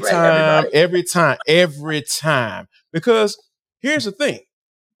every time. Because here's the thing.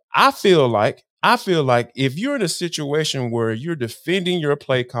 I feel like if you're in a situation where you're defending your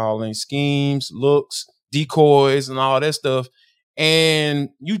play calling, schemes, looks, decoys, and all that stuff, and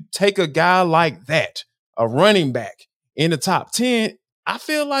you take a guy like that, a running back in the top 10, I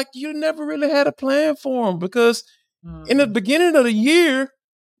feel like you never really had a plan for him, because in the beginning of the year,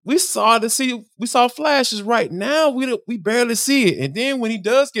 we saw flashes. Right now, we barely see it. And then when he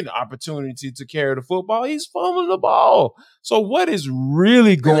does get an opportunity to carry the football, he's fumbling the ball. So what is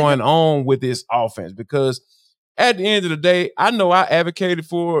really going on with this offense? Because at the end of the day, I know I advocated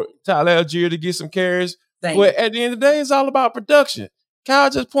for Tyler Algier to get some carries But at the end of the day, it's all about production. Kyle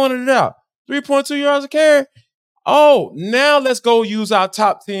just pointed it out. 3.2 yards a carry. Oh, now let's go use our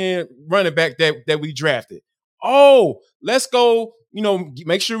top 10 running back that we drafted. Oh, let's go,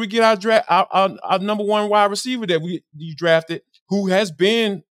 make sure we get our number one wide receiver that we drafted, who has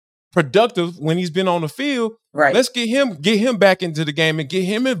been productive when he's been on the field. Right. Let's get him back into the game and get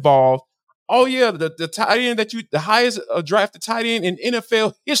him involved. Oh yeah, the tight end the highest drafted tight end in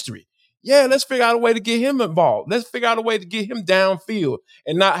NFL history. Yeah, let's figure out a way to get him involved. Let's figure out a way to get him downfield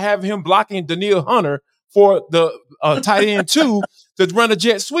and not have him blocking Danielle Hunter for the tight end 2 to run a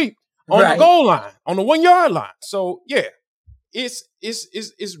jet sweep on the goal line, on the 1 yard line. So yeah,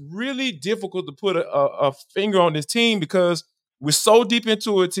 it's really difficult to put a finger on this team because we're so deep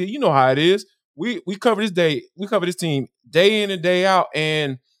into it. You know how it is. We cover this team day in and day out,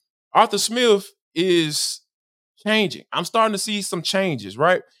 and Arthur Smith is changing. I'm starting to see some changes,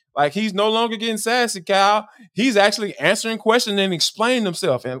 right? Like he's no longer getting sassy, Kyle. He's actually answering questions and explaining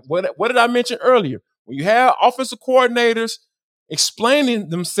himself. And what did I mention earlier? When you have offensive coordinators explaining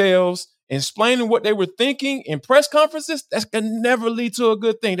themselves, explaining what they were thinking in press conferences, that's going to never lead to a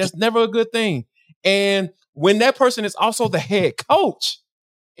good thing. That's never a good thing. And when that person is also the head coach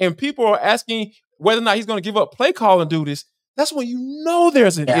and people are asking whether or not he's going to give up play call and do this, that's when you know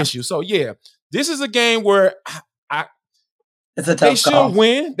there's an issue. So, yeah, this is a game where it's a tough call. They should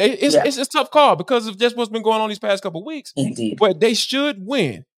win. It's a tough call because of just what's been going on these past couple of weeks. Indeed. But they should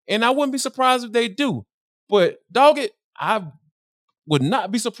win. And I wouldn't be surprised if they do. But, dog it, I would not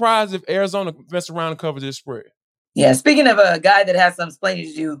be surprised if Arizona mess around and cover this spread. Yeah, speaking of a guy that has some explaining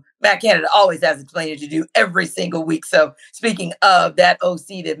to do, Matt Canada always has explaining to do every single week. So speaking of that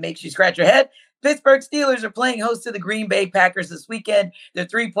OC that makes you scratch your head, Pittsburgh Steelers are playing host to the Green Bay Packers this weekend. They're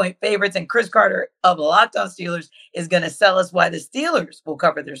 3-point favorites, and Chris Carter of the Locked On Steelers is going to sell us why the Steelers will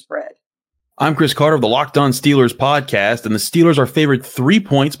cover their spread. I'm Chris Carter of the Locked On Steelers podcast, and the Steelers are favored 3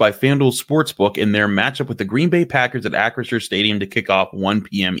 points by FanDuel Sportsbook in their matchup with the Green Bay Packers at Acrisure Stadium to kick off 1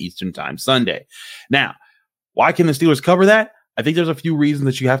 p.m. Eastern Time Sunday. Now, why can the Steelers cover that? I think there's a few reasons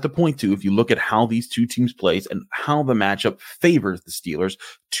that you have to point to if you look at how these two teams play and how the matchup favors the Steelers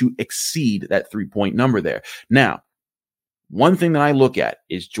to exceed that 3-point number there. Now, one thing that I look at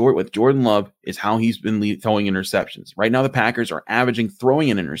is with Jordan Love is how he's been throwing interceptions. Right now, the Packers are averaging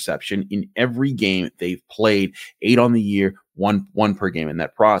throwing an interception in every game they've played, 8 on the year, one per game in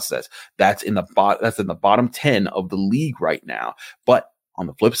that process. That's in the bottom 10 of the league right now. But on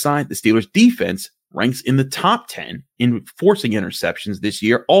the flip side, the Steelers defense ranks in the top 10 in forcing interceptions this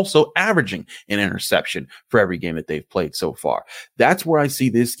year, also averaging an interception for every game that they've played so far. That's where I see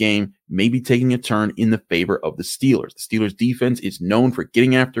this game maybe taking a turn in the favor of the Steelers. The Steelers defense is known for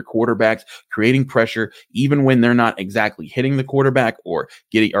getting after quarterbacks, creating pressure, even when they're not exactly hitting the quarterback or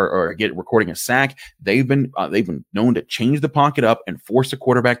recording a sack. They've been known to change the pocket up and force the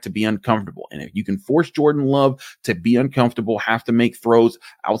quarterback to be uncomfortable. And if you can force Jordan Love to be uncomfortable, have to make throws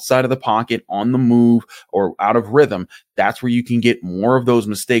outside of the pocket, on the move, or out of rhythm, that's where you can get more of those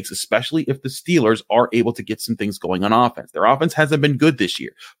mistakes, especially if the Steelers are able to get some things going on offense. Their offense hasn't been good this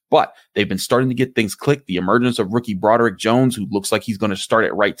year, but they've been starting to get things clicked. The emergence of rookie Broderick Jones, who looks like he's going to start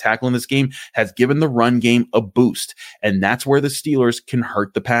at right tackle in this game, has given the run game a boost. And that's where the Steelers can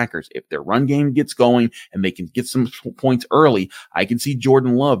hurt the Packers. If their run game gets going and they can get some points early, I can see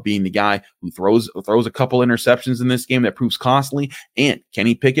Jordan Love being the guy who throws a couple interceptions in this game that proves costly. And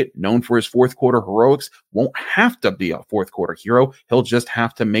Kenny Pickett, known for his fourth quarter heroics, won't have to be a fourth quarter hero. He'll just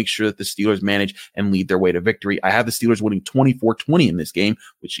have to make sure that the Steelers manage and lead their way to victory. I have the Steelers winning 24-20 in this game,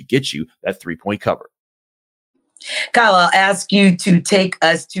 which should get you that 3-point cover. Kyle, I'll ask you to take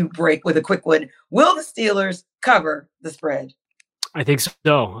us to break with a quick one. Will the Steelers cover the spread? I think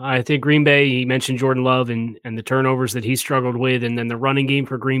so. I think Green Bay, he mentioned Jordan Love and the turnovers that he struggled with, and then the running game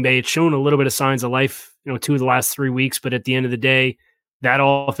for Green Bay, it's shown a little bit of signs of life, 2 of the last 3 weeks, but at the end of the day, that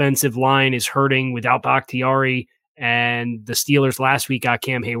offensive line is hurting without Bakhtiari, and the Steelers last week got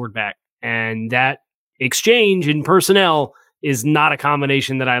Cam Hayward back. And that exchange in personnel is not a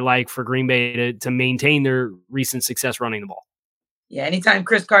combination that I like for Green Bay to maintain their recent success running the ball. Yeah, anytime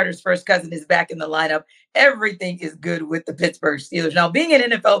Chris Carter's first cousin is back in the lineup, everything is good with the Pittsburgh Steelers. Now, being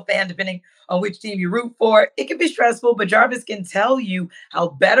an NFL fan, depending on which team you root for, it can be stressful, but Jarvis can tell you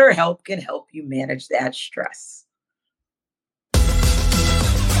how BetterHelp can help you manage that stress.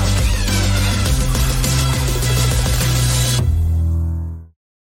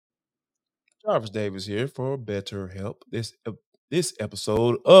 Jarvis Davis here for BetterHelp. This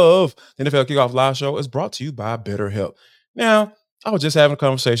episode of the NFL Kickoff Live Show is brought to you by BetterHelp. Now, I was just having a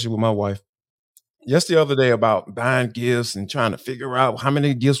conversation with my wife, just the other day about buying gifts and trying to figure out how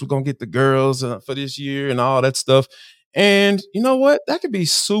many gifts we're going to get the girls for this year and all that stuff. And you know what? That could be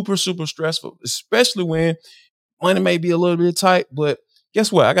super, super stressful, especially when money may be a little bit tight. But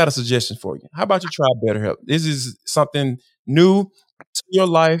guess what? I got a suggestion for you. How about you try BetterHelp? This is something new to your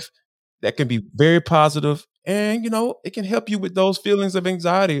life that can be very positive, and it can help you with those feelings of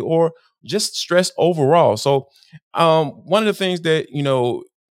anxiety or just stress overall. So one of the things that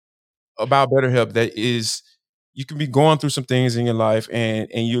about BetterHelp that is, you can be going through some things in your life, and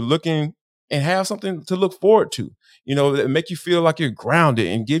you're looking and have something to look forward to, that make you feel like you're grounded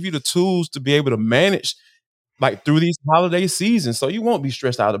and give you the tools to be able to manage like through these holiday seasons. So you won't be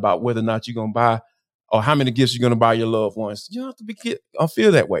stressed out about whether or not you're going to buy or how many gifts you're going to buy your loved ones. You don't have to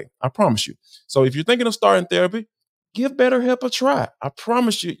feel that way. I promise you. So if you're thinking of starting therapy, give BetterHelp a try. I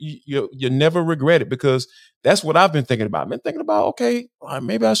promise you'll never regret it, because that's what I've been thinking about. I've been thinking about, okay,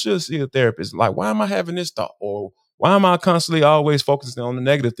 maybe I should see a therapist. Like, why am I having this thought? Or why am I constantly always focusing on the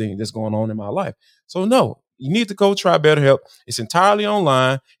negative thing that's going on in my life? So no, you need to go try BetterHelp. It's entirely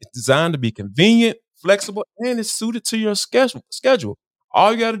online. It's designed to be convenient, flexible, and it's suited to your schedule.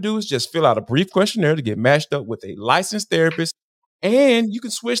 All you got to do is just fill out a brief questionnaire to get matched up with a licensed therapist. And you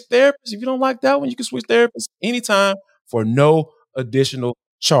can switch therapists. If you don't like that one, you can switch therapists anytime for no additional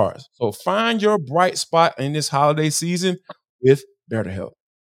charge. So find your bright spot in this holiday season with BetterHelp.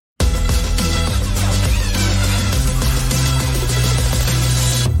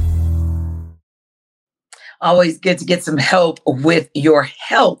 Always good to get some help with your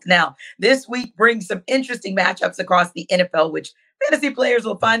health. Now, this week brings some interesting matchups across the NFL, which fantasy players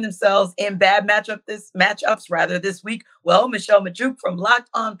will find themselves in bad matchups this week. Well, Michelle Majuk from Locked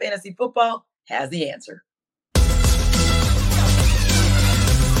On Fantasy Football has the answer.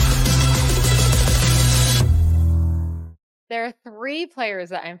 There are 3 players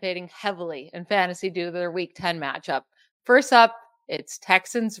that I'm fading heavily in fantasy due to their Week 10 matchup. First up, it's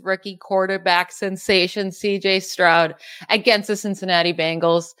Texans rookie quarterback sensation CJ Stroud against the Cincinnati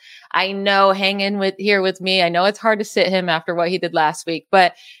Bengals. I know, hang in with me. I know it's hard to sit him after what he did last week,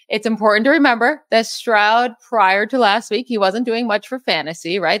 but it's important to remember that Stroud, prior to last week, he wasn't doing much for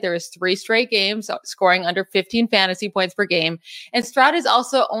fantasy, right? There was 3 straight games scoring under 15 fantasy points per game. And Stroud has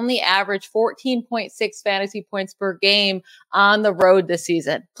also only averaged 14.6 fantasy points per game on the road this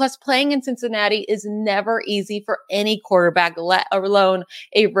season. Plus, playing in Cincinnati is never easy for any quarterback, let alone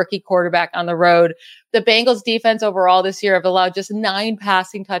a rookie quarterback on the road. The Bengals defense overall this year have allowed just 9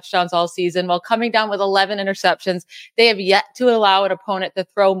 passing touchdowns all season, while coming down with 11 interceptions. They have yet to allow an opponent to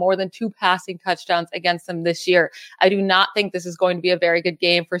throw more than 2 passing touchdowns against them this year. I do not think this is going to be a very good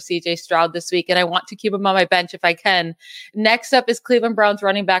game for CJ Stroud this week, and I want to keep him on my bench if I can. Next up is Cleveland Browns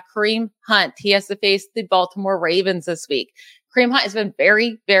running back Kareem Hunt. He has to face the Baltimore Ravens this week. Kareem Hunt has been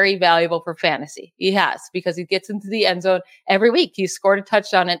very, very valuable for fantasy. He has, because he gets into the end zone every week. He's scored a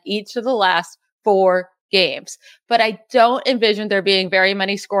touchdown in each of the last 4 games. But I don't envision there being very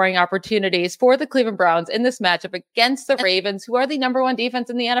many scoring opportunities for the Cleveland Browns in this matchup against the Ravens, who are the number 1 defense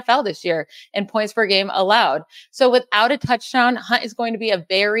in the NFL this year in points per game allowed. So without a touchdown, Hunt is going to be a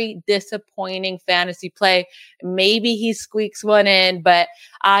very disappointing fantasy play. Maybe he squeaks one in, but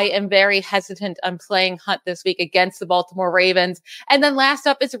I am very hesitant on playing Hunt this week against the Baltimore Ravens. And then last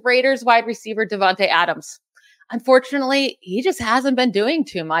up is Raiders wide receiver Davante Adams. Unfortunately, he just hasn't been doing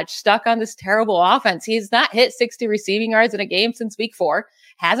too much, stuck on this terrible offense. He's not hit 60 receiving yards in a game since week 4,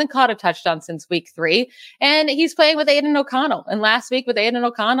 hasn't caught a touchdown since week 3, and he's playing with Aiden O'Connell. And last week with Aiden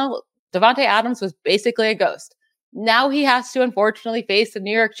O'Connell, Davante Adams was basically a ghost. Now he has to unfortunately face the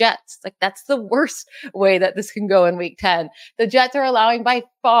New York Jets. Like, that's the worst way that this can go in week 10. The Jets are allowing by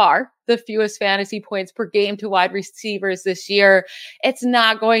far the fewest fantasy points per game to wide receivers this year. It's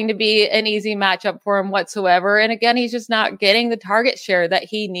not going to be an easy matchup for him whatsoever. And again, he's just not getting the target share that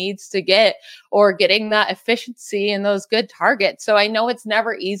he needs to get, or getting that efficiency in those good targets. So I know it's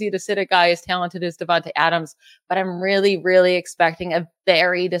never easy to sit a guy as talented as Davante Adams, but I'm really, really expecting a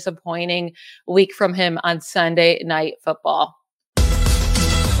very disappointing week from him on Sunday Night Football.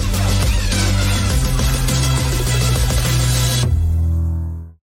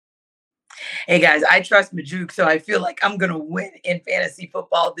 Hey guys, I trust Majuk, so I feel like I'm going to win in fantasy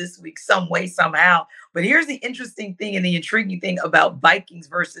football this week some way, somehow. But here's the interesting thing and the intriguing thing about Vikings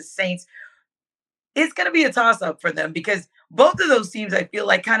versus Saints. It's going to be a toss-up for them, because both of those teams, I feel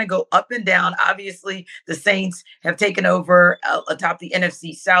like, kind of go up and down. Obviously, the Saints have taken over atop the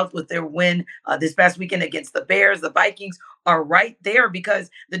NFC South with their win this past weekend against the Bears. The Vikings are right there, because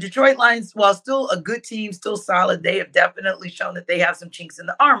the Detroit Lions, while still a good team, still solid, they have definitely shown that they have some chinks in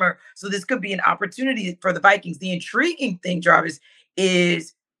the armor. So this could be an opportunity for the Vikings. The intriguing thing, Jarvis,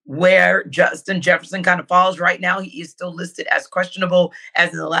 is where Justin Jefferson kind of falls right now. He is still listed as questionable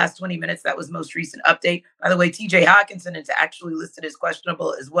as in the last 20 minutes. That was the most recent update. By the way, TJ Hawkinson is actually listed as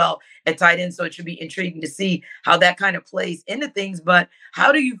questionable as well at tight end. So it should be intriguing to see how that kind of plays into things. But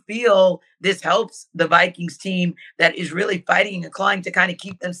how do you feel this helps the Vikings team that is really fighting and clawing to kind of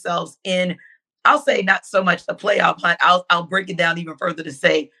keep themselves in, I'll say not so much the playoff hunt. I'll break it down even further to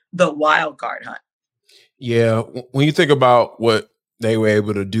say the wild card hunt. Yeah. When you think about what they were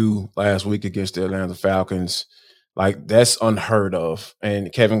able to do last week against the Atlanta Falcons, like that's unheard of.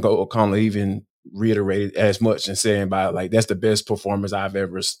 And Kevin O'Connell even reiterated as much and saying about like, that's the best performance I've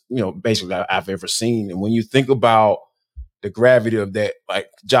ever, basically I've ever seen. And when you think about the gravity of that, like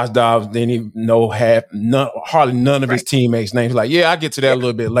Josh Dobbs didn't even know hardly none of his teammates' names. Like, yeah, I'll get to that a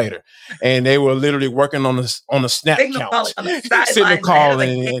little bit later. And they were literally working on the snap count, sitting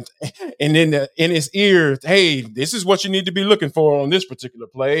calling, and then in his ear, hey, this is what you need to be looking for on this particular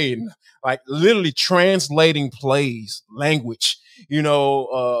play, and like literally translating plays, language,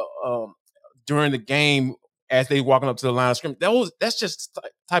 during the game as they walking up to the line of scrimmage. That's just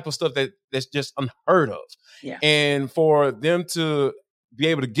type of stuff that's just unheard of. Yeah. And for them to be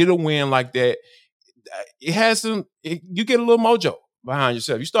able to get a win like that, you get a little mojo behind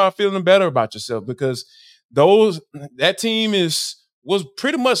yourself. You start feeling better about yourself because that team was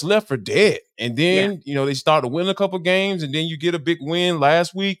pretty much left for dead. And then, they start to win a couple games, and then you get a big win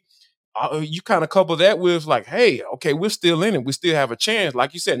last week. You kind of couple that with like, hey, okay, we're still in it. We still have a chance.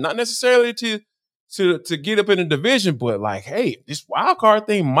 Like you said, not necessarily to get up in the division, but like, hey, this wild card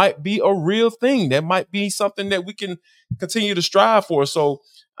thing might be a real thing. That might be something that we can continue to strive for. So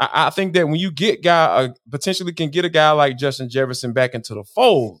I think that when you potentially can get a guy like Justin Jefferson back into the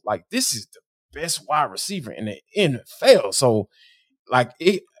fold, like this is the best wide receiver in the NFL. So like,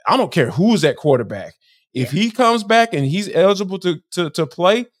 I don't care who's at quarterback. If he comes back and he's eligible to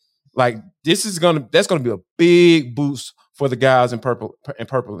play, like that's gonna be a big boost for the guys in purple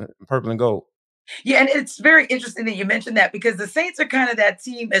and gold. Yeah, and it's very interesting that you mentioned that because the Saints are kind of that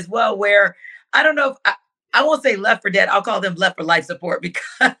team as well where I don't know if I won't say left for dead. I'll call them left for life support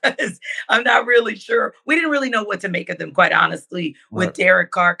because I'm not really sure. We didn't really know what to make of them, quite honestly, with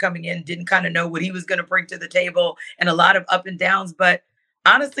Derek Carr coming in, didn't kind of know what he was going to bring to the table and a lot of up and downs. But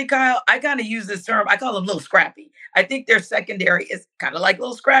honestly, Kyle, I kind of use this term. I call them little scrappy. I think their secondary is kind of like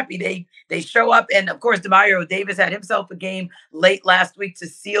little scrappy. They show up. And of course, Demario Davis had himself a game late last week to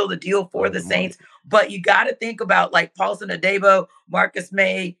seal the deal for the Saints. But you got to think about like Paulson Adebo, Marcus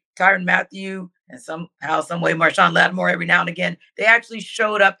May, Tyrann Mathieu, and somehow, some way, Marshawn Lattimore every now and again. They actually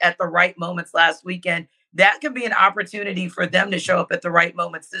showed up at the right moments last weekend. That could be an opportunity for them to show up at the right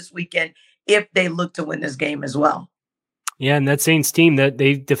moments this weekend if they look to win this game as well. Yeah, and that Saints team that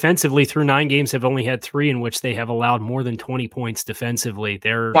they defensively through 9 games have only had 3 in which they have allowed more than 20 points defensively.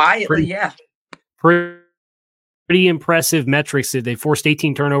 They're quietly, pretty impressive metrics. They forced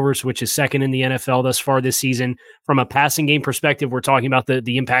 18 turnovers, which is second in the NFL thus far this season. From a passing game perspective, we're talking about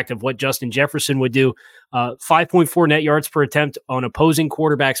the impact of what Justin Jefferson would do. 5.4 net yards per attempt on opposing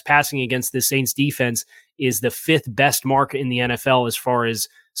quarterbacks passing against the Saints defense is the 5th best mark in the NFL as far as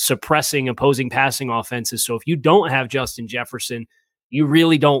suppressing opposing passing offenses. So if you don't have Justin Jefferson, you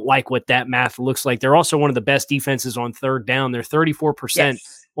really don't like what that math looks like. They're also one of the best defenses on third down. They're 34%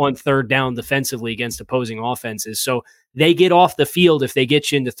 on third down defensively against opposing offenses. So they get off the field if they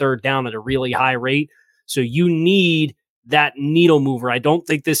get you into third down at a really high rate. So you need that needle mover. I don't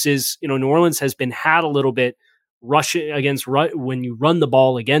think this is, New Orleans has been had a little bit rushing against when you run the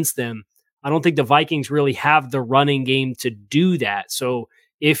ball against them. I don't think the Vikings really have the running game to do that. So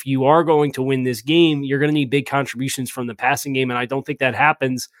if you are going to win this game, you're going to need big contributions from the passing game. And I don't think that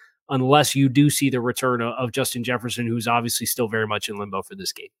happens unless you do see the return of Justin Jefferson, who's obviously still very much in limbo for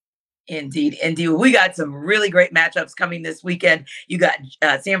this game. Indeed. We got some really great matchups coming this weekend. You got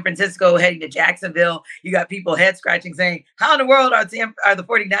San Francisco heading to Jacksonville. You got people head scratching saying, how in the world are the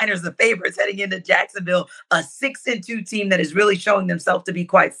 49ers the favorites heading into Jacksonville, a 6-2 team that is really showing themselves to be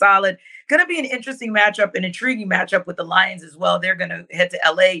quite solid. Going to be an interesting matchup, an intriguing matchup with the Lions as well. They're going to head to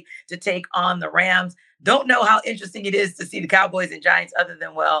LA to take on the Rams. Don't know how interesting it is to see the Cowboys and Giants other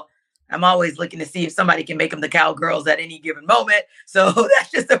than, I'm always looking to see if somebody can make them the Cowgirls at any given moment. So that's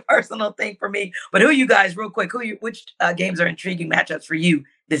just a personal thing for me. But who are you guys, real quick, which games are intriguing matchups for you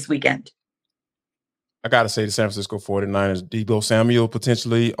this weekend? I got to say the San Francisco 49ers, Deebo Samuel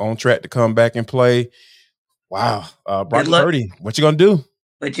potentially on track to come back and play. Wow. Brock Purdy, what you going to do?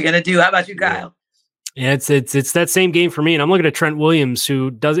 What you going to do? How about you, Kyle? Yeah, it's that same game for me. And I'm looking at Trent Williams,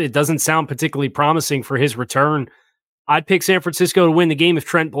 it doesn't sound particularly promising for his return. I'd pick San Francisco to win the game if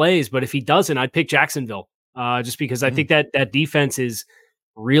Trent plays, but if he doesn't, I'd pick Jacksonville just because I think that defense is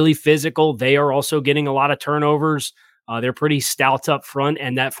really physical. They are also getting a lot of turnovers. They're pretty stout up front,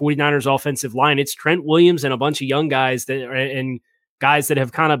 and that 49ers offensive line, it's Trent Williams and a bunch of young guys and guys that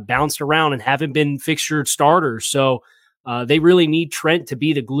have kind of bounced around and haven't been fixtured starters. So they really need Trent to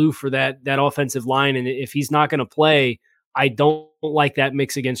be the glue for that offensive line. And if he's not going to play, I don't like that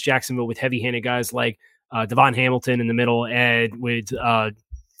mix against Jacksonville with heavy-handed guys like Devon Hamilton in the middle and with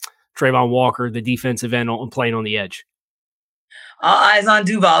Trayvon Walker, the defensive end, playing on the edge. All eyes on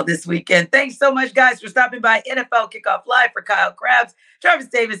Duval this weekend. Thanks so much, guys, for stopping by NFL Kickoff Live. For Kyle Krabs, Travis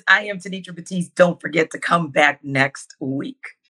Davis, I am Tanitra Batiste. Don't forget to come back next week.